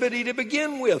captivity to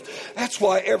begin with. That's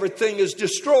why everything is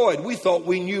destroyed. We thought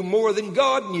we knew more than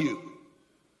God knew.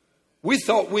 We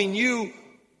thought we knew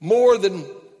more than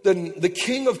the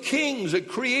King of Kings that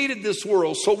created this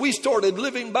world. So we started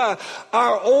living by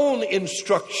our own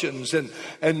instructions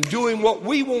and doing what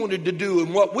we wanted to do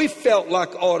and what we felt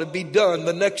like ought to be done.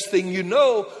 The next thing you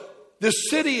know,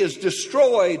 this city is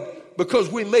destroyed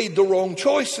because we made the wrong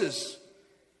choices.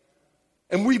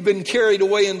 And we've been carried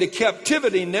away into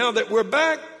captivity. Now that we're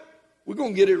back, we're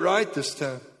going to get it right this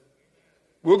time.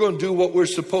 We're going to do what we're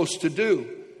supposed to do.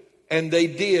 And they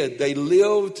did. They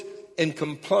lived in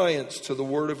compliance to the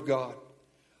Word of God.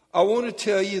 I want to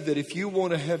tell you that if you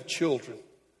want to have children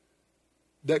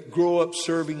that grow up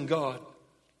serving God,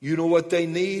 you know what they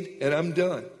need? And I'm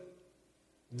done.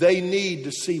 They need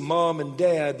to see mom and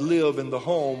dad live in the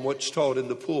home what's taught in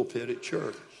the pulpit at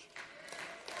church.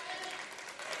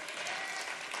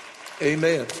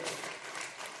 Amen.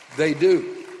 They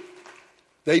do.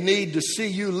 They need to see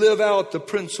you live out the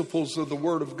principles of the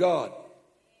Word of God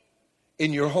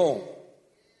in your home.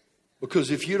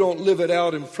 Because if you don't live it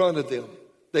out in front of them,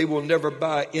 they will never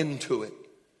buy into it.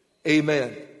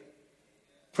 Amen.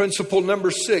 Principle number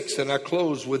 6, and I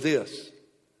close with this.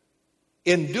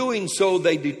 In doing so,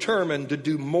 they determined to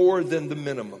do more than the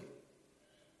minimum.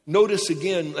 Notice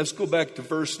again, let's go back to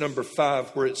verse number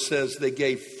 5 where it says they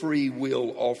gave free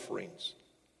will offerings.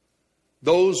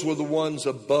 Those were the ones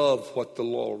above what the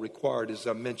law required, as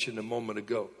I mentioned a moment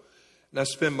ago. And I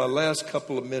spend my last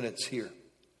couple of minutes here.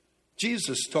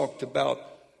 Jesus talked about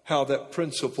how that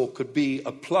principle could be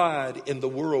applied in the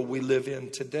world we live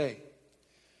in today.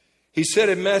 He said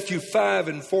in Matthew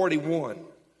 5:41,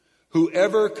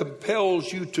 whoever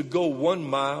compels you to go 1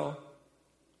 mile,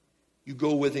 you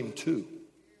go with him 2.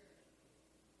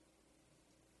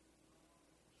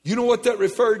 You know what that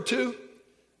referred to?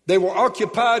 They were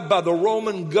occupied by the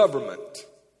Roman government.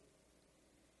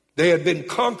 They had been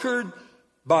conquered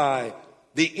by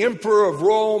the emperor of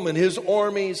Rome and his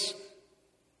armies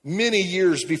many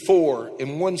years before,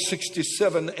 in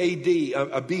 167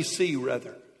 BC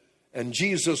rather. And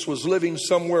Jesus was living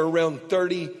somewhere around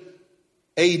 30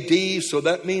 AD, so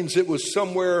that means it was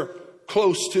somewhere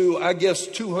close to, I guess,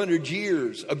 200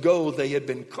 years ago they had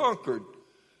been conquered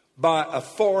by a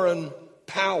foreign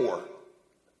power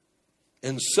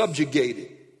and subjugated.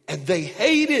 And they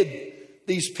hated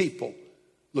these people.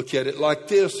 Look at it like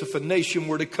this. If a nation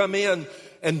were to come in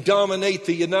and dominate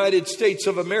the United States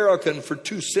of America for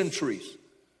 2 centuries,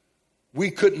 we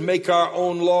couldn't make our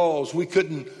own laws. We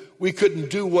couldn't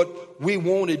do what we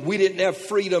wanted. We didn't have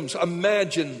freedoms.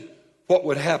 Imagine what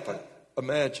would happen.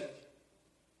 Imagine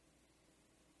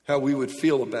how we would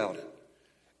feel about it.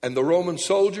 And the Roman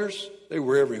soldiers, they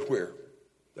were everywhere.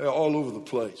 They're all over the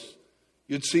place.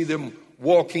 You'd see them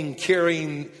walking,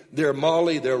 carrying their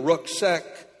molly, their rucksack,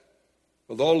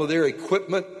 with all of their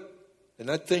equipment. And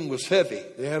that thing was heavy.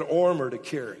 They had armor to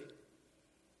carry.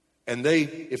 And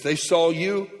if they saw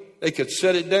you, they could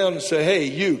set it down and say, hey,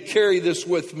 you, carry this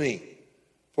with me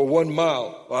for 1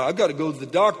 mile. Well, I've got to go to the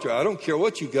doctor. I don't care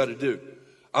what you got to do.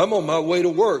 I'm on my way to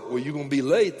work. Well, you're going to be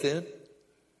late then.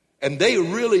 And they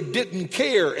really didn't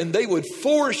care. And they would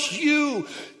force you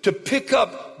to pick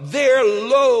up their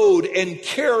load and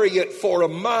carry it for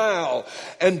 1 mile.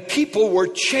 And people were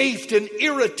chafed and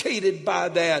irritated by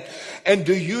that. And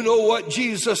do you know what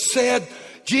Jesus said?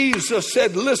 Jesus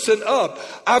said, listen up.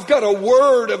 I've got a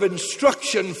word of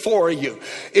instruction for you.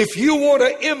 If you want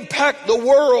to impact the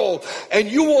world and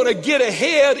you want to get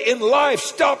ahead in life,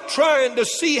 stop trying to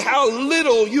see how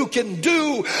little you can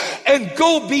do and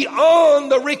go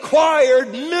beyond the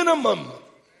required minimum.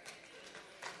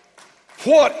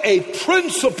 What a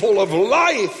principle of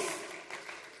life.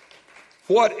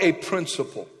 What a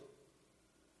principle.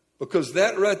 Because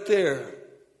that right there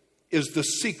is the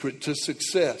secret to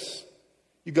success.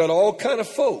 You got all kind of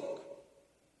folk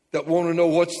that want to know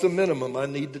what's the minimum I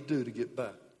need to do to get by.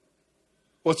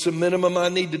 What's the minimum I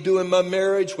need to do in my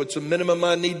marriage? What's the minimum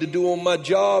I need to do on my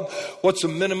job? What's the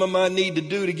minimum I need to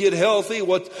do to get healthy?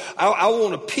 I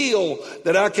want a pill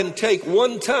that I can take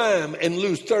one time and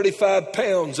lose 35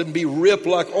 pounds and be ripped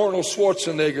like Arnold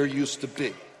Schwarzenegger used to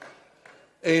be.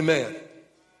 Amen.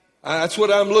 That's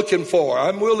what I'm looking for.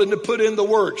 I'm willing to put in the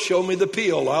work. Show me the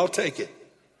pill. I'll take it.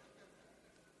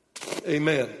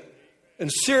 Amen.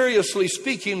 And seriously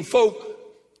speaking, folk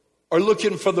are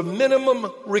looking for the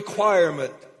minimum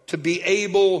requirement to be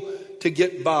able to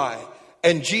get by.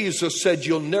 And Jesus said,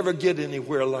 you'll never get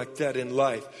anywhere like that in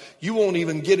life. You won't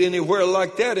even get anywhere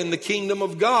like that in the kingdom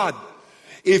of God.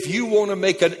 If you want to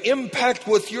make an impact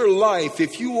with your life,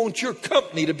 if you want your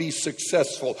company to be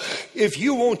successful, if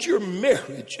you want your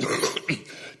marriage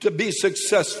to be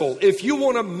successful, if you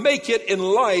want to make it in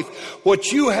life,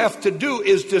 what you have to do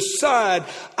is decide,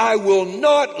 I will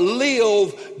not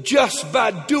live just by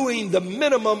doing the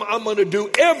minimum. I'm going to do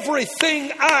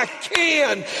everything I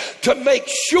can to make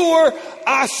sure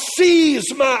I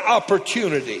seize my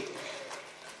opportunity.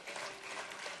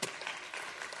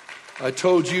 I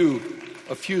told you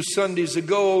a few Sundays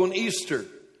ago on Easter,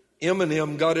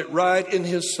 Eminem got it right in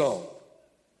his song.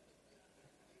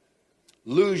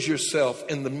 Lose yourself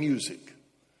in the music.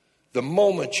 The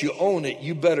moment you own it,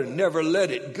 you better never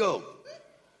let it go.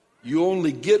 You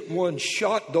only get one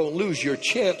shot. Don't lose your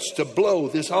chance to blow.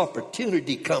 This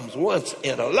opportunity comes once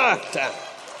in a lifetime.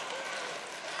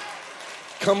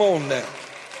 Come on now.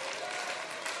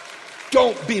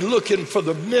 Don't be looking for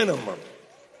the minimum.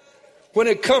 When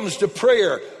it comes to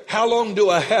prayer, how long do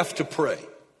I have to pray?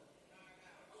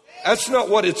 That's not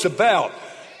what it's about.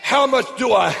 How much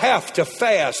do I have to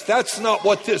fast? That's not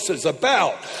what this is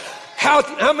about.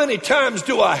 How many times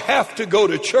do I have to go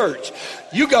to church?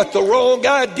 You got the wrong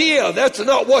idea. That's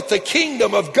not what the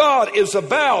kingdom of God is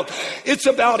about. It's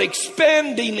about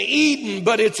expanding Eden,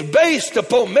 but it's based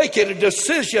upon making a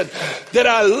decision that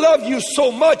I love you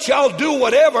so much, I'll do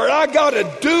whatever I got to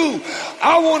do.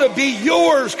 I want to be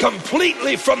yours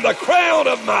completely from the crown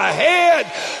of my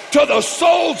head to the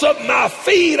soles of my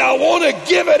feet. I want to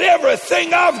give it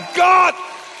everything I've got.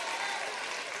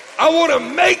 I want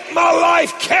to make my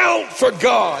life count for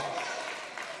God.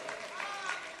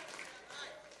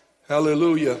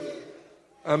 Hallelujah.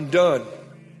 I'm done.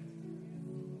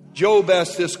 Job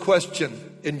asked this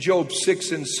question in Job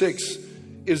 6:6,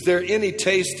 is there any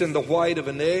taste in the white of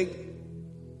an egg?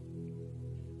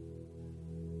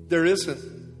 There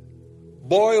isn't.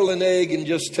 Boil an egg and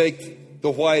just take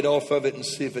the white off of it and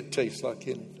see if it tastes like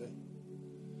anything.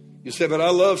 You say, but I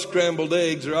love scrambled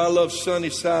eggs, or I love sunny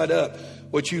side up.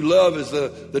 What you love is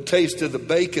the taste of the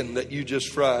bacon that you just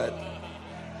fried.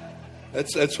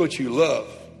 That's what you love.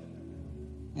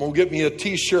 I'm going to get me a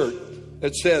t-shirt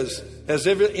that says, has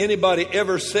anybody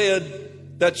ever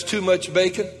said that's too much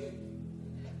bacon?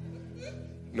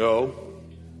 No.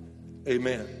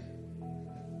 Amen.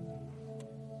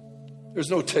 There's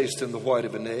no taste in the white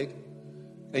of an egg.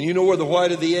 And you know where the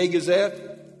white of the egg is at?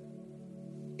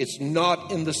 It's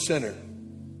not in the center.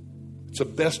 It's the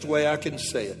best way I can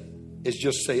say it, is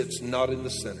just say it's not in the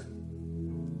center.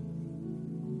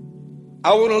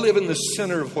 I want to live in the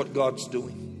center of what God's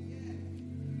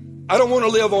doing. I don't want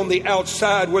to live on the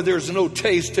outside where there's no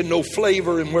taste and no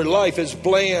flavor and where life is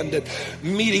bland and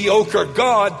mediocre.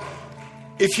 God,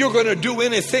 if you're going to do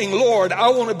anything, Lord, I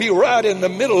want to be right in the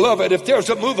middle of it. If there's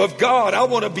a move of God, I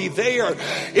want to be there.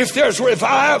 If there's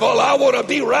revival, I want to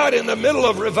be right in the middle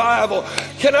of revival.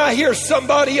 Can I hear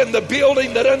somebody in the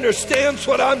building that understands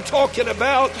what I'm talking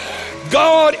about?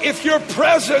 God, if your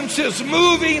presence is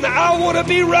moving, I want to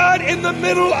be right in the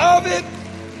middle of it.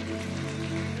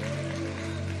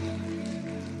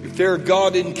 If there are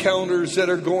God encounters that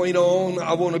are going on,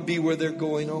 I want to be where they're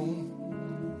going on.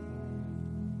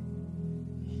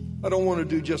 I don't want to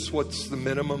do just what's the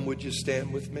minimum. Would you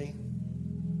stand with me?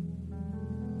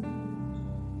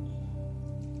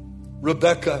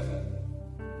 Rebecca,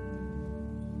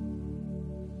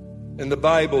 in the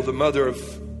Bible, the mother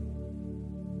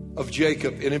of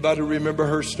Jacob. Anybody remember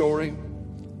her story?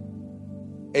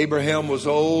 Abraham was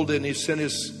old and he sent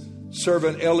his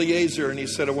servant Eliezer and he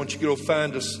said, I want you to go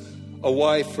find us a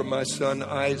wife for my son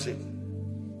Isaac.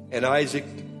 And Isaac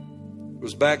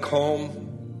was back home.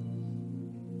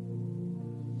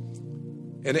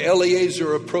 And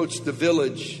Eliezer approached the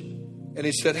village and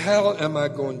he said, how am I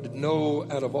going to know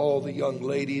out of all the young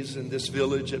ladies in this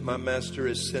village that my master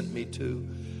has sent me to,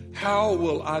 how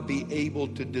will I be able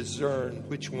to discern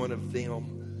which one of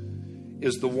them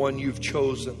is the one you've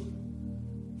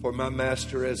chosen for my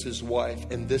master as his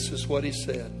wife? And this is what he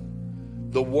said.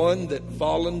 The one that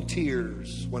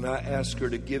volunteers when I ask her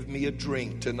to give me a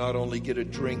drink, to not only get a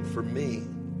drink for me,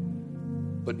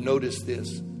 but notice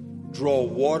this, draw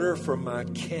water from my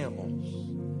camels.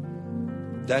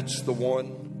 That's the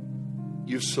one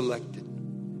you've selected.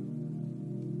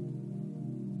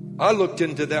 I looked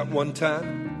into that one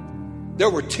time. There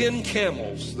were 10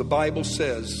 camels, the Bible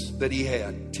says, that he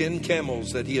had. 10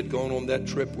 camels that he had gone on that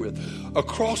trip with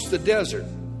across the desert.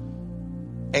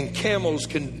 And camels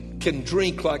can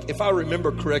drink, like, if I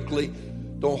remember correctly,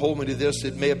 don't hold me to this,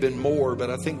 it may have been more, but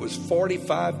I think it was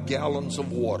 45 gallons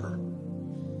of water.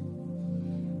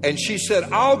 And she said,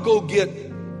 I'll go get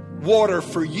water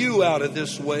for you out of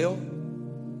this well.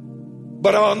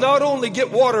 But I'll not only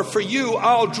get water for you,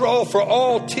 I'll draw for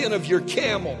all 10 of your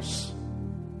camels.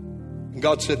 And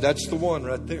God said, that's the one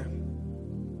right there.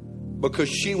 Because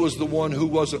she was the one who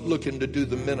wasn't looking to do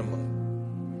the minimum.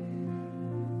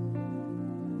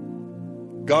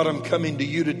 God, I'm coming to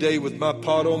you today with my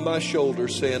pot on my shoulder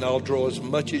saying, I'll draw as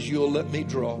much as you'll let me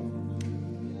draw.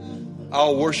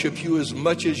 I'll worship you as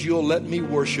much as you'll let me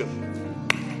worship.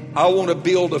 I want to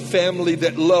build a family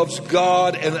that loves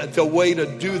God, and the way to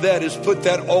do that is put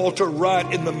that altar right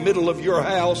in the middle of your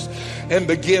house and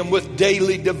begin with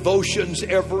daily devotions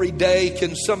every day.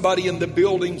 Can somebody in the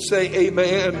building say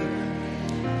amen?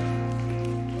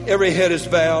 Every head is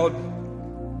bowed.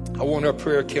 I want our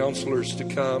prayer counselors to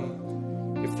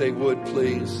come, if they would,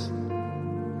 please.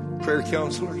 Prayer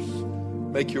counselors,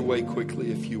 make your way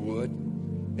quickly if you would.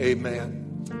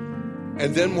 Amen.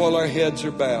 And then while our heads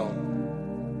are bowed,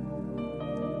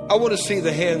 I want to see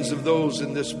the hands of those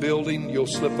in this building. You'll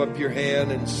slip up your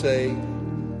hand and say,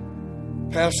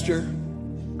 Pastor,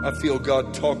 I feel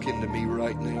God talking to me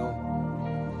right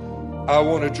now. I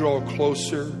want to draw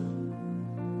closer.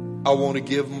 I want to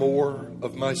give more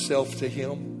of myself to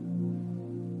Him.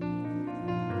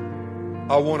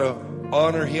 I want to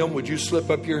honor Him. Would you slip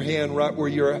up your hand right where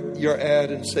you're at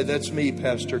and say, that's me,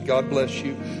 Pastor. God bless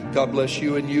you. God bless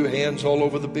you and you. Hands all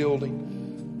over the building.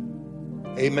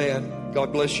 Amen.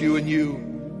 God bless you and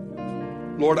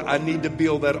you. Lord, I need to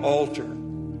build that altar.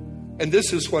 And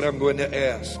this is what I'm going to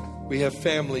ask. We have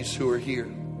families who are here.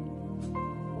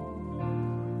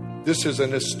 This is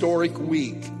an historic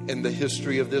week in the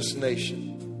history of this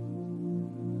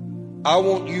nation. I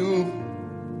want you,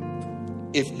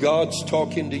 if God's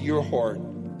talking to your heart,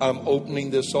 I'm opening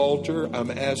this altar.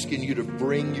 I'm asking you to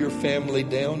bring your family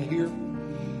down here.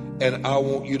 And I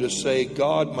want you to say,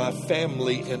 God, my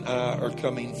family and I are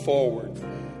coming forward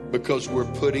because we're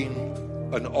putting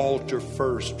an altar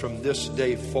first from this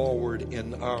day forward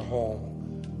in our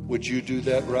home. Would you do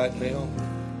that right now?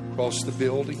 Across the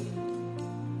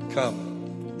building?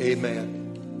 Come.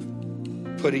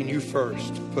 Amen. Putting you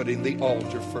first. Putting the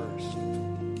altar first.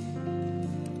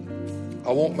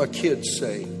 I want my kids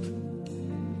saved.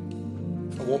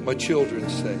 I want my children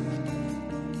saved.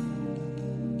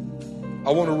 I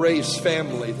want to raise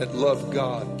family that love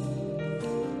God.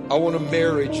 I want a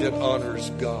marriage that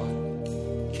honors God.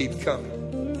 Keep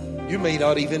coming. You may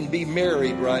not even be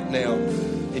married right now,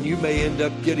 and you may end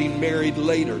up getting married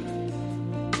later.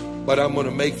 But I'm going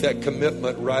to make that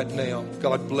commitment right now.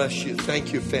 God bless you.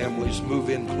 Thank you, families. Move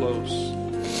in close.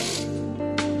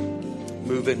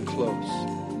 Move in close.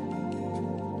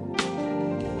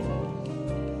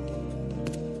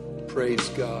 Praise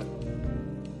God.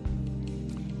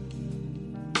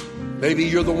 Maybe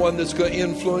you're the one that's going to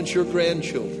influence your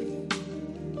grandchildren.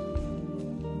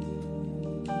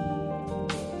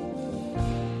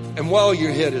 And while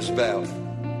your head is bowed,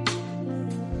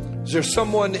 is there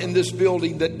someone in this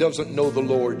building that doesn't know the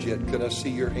Lord yet? Could I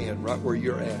see your hand right where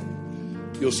you're at?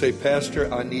 You'll say,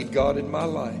 Pastor, I need God in my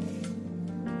life.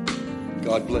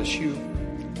 God bless you.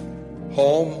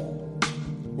 Home,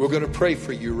 we're going to pray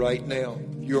for you right now.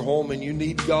 You're home and you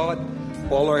need God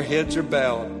while our heads are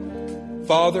bowed.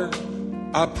 Father,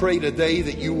 I pray today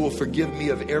that you will forgive me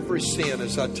of every sin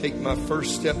as I take my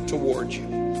first step towards you.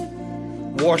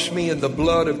 Wash me in the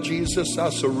blood of Jesus. I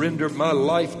surrender my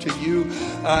life to you.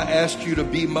 I ask you to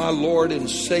be my Lord and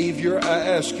Savior. I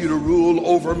ask you to rule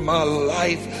over my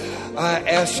life. I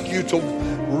ask you to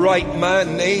write my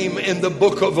name in the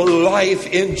book of life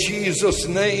in Jesus'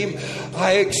 name.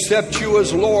 I accept you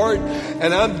as Lord,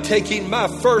 and I'm taking my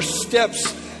first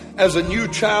steps as a new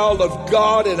child of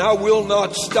God, and I will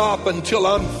not stop until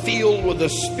I'm filled with the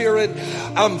Spirit.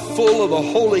 I'm full of the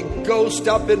Holy Ghost.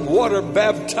 I've been water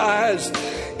baptized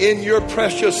in your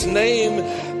precious name,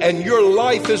 and your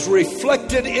life is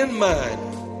reflected in mine.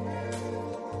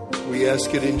 We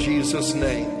ask it in Jesus'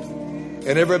 name.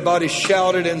 And everybody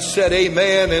shouted and said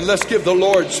amen. And let's give the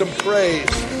Lord some praise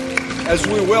as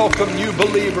we welcome new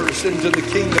believers into the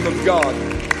kingdom of God.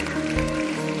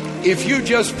 If you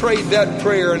just prayed that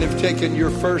prayer and have taken your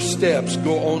first steps,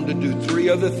 go on to do 3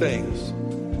 other things.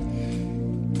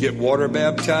 Get water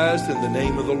baptized in the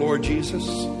name of the Lord Jesus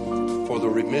for the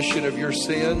remission of your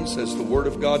sins, as the Word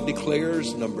of God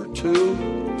declares. Number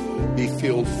 2, be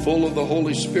filled full of the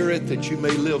Holy Spirit that you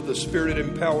may live the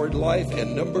Spirit-empowered life.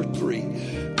 And number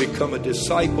 3, become a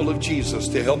disciple of Jesus.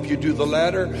 To help you do the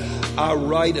latter, I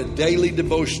write a daily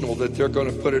devotional that they're going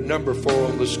to put a number for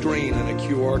on the screen and a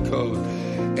QR code.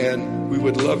 And we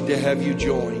would love to have you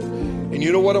join. And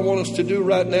you know what I want us to do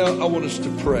right now? I want us to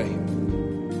pray.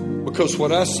 Because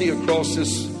what I see across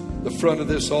the front of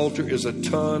this altar is a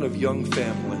ton of young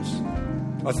families.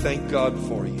 I thank God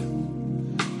for you.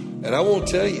 And I won't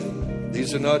tell you,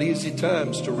 these are not easy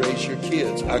times to raise your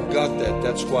kids. I got that.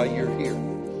 That's why you're here.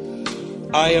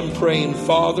 I am praying,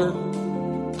 Father,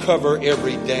 cover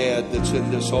every dad that's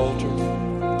in this altar.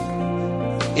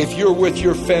 If you're with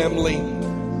your family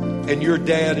and your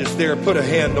dad is there, put a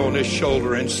hand on his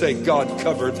shoulder and say, God,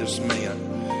 cover this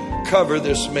man. Cover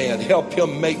this man. Help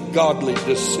him make godly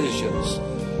decisions.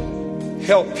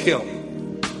 Help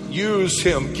him. Use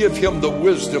him. Give him the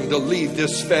wisdom to lead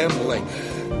this family.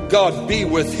 God, be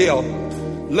with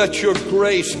him. Let your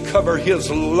grace cover his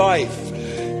life.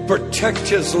 Protect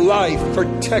his life.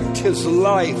 Protect his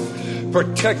life.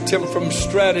 Protect him from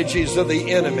strategies of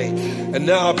the enemy. And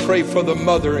now I pray for the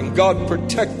mother. And God,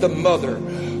 protect the mother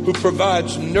who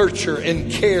provides nurture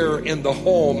and care in the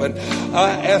home. And I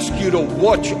ask you to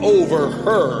watch over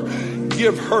her.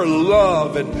 Give her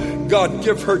love, and God,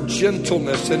 give her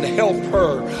gentleness and help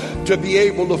her to be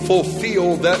able to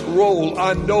fulfill that role.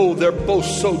 I know they're both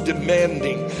so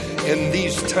demanding in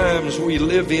these times we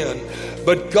live in.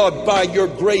 But God, by your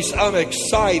grace, I'm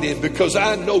excited because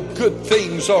I know good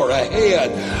things are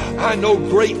ahead. I know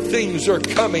great things are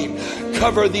coming.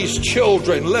 Cover these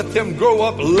children. Let them grow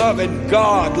up loving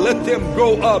God. Let them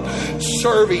grow up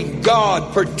serving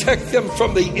God. Protect them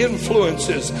from the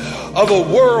influences of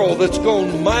a world that's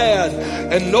gone mad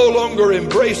and no longer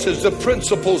embraces the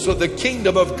principles of the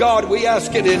kingdom of God. We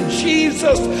ask it in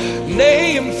Jesus'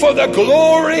 name for the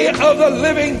glory of the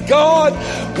living God.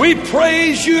 We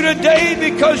praise you today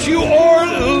because you are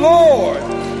Lord.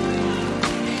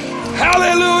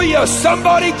 Hallelujah.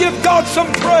 Somebody give God some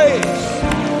praise.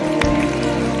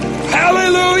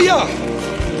 Hallelujah.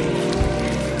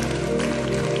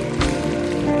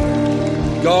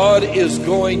 God is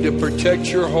going to protect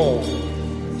your home.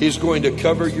 He's going to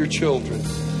cover your children,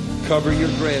 cover your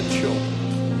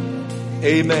grandchildren.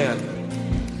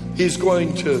 Amen. He's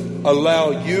going to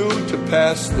allow you to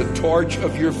pass the torch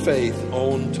of your faith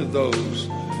on to those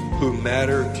who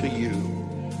matter to you.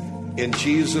 In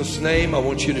Jesus' name, I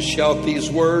want you to shout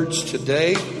these words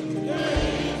today.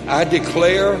 I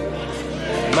declare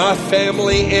my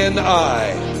family and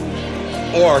I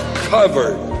are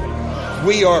covered.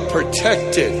 We are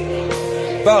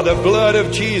protected by the blood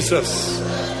of Jesus.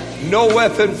 No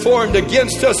weapon formed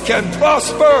against us can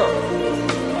prosper.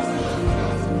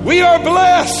 We are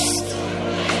blessed.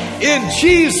 In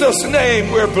Jesus'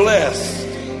 name, we're blessed.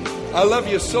 I love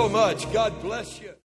you so much. God bless you.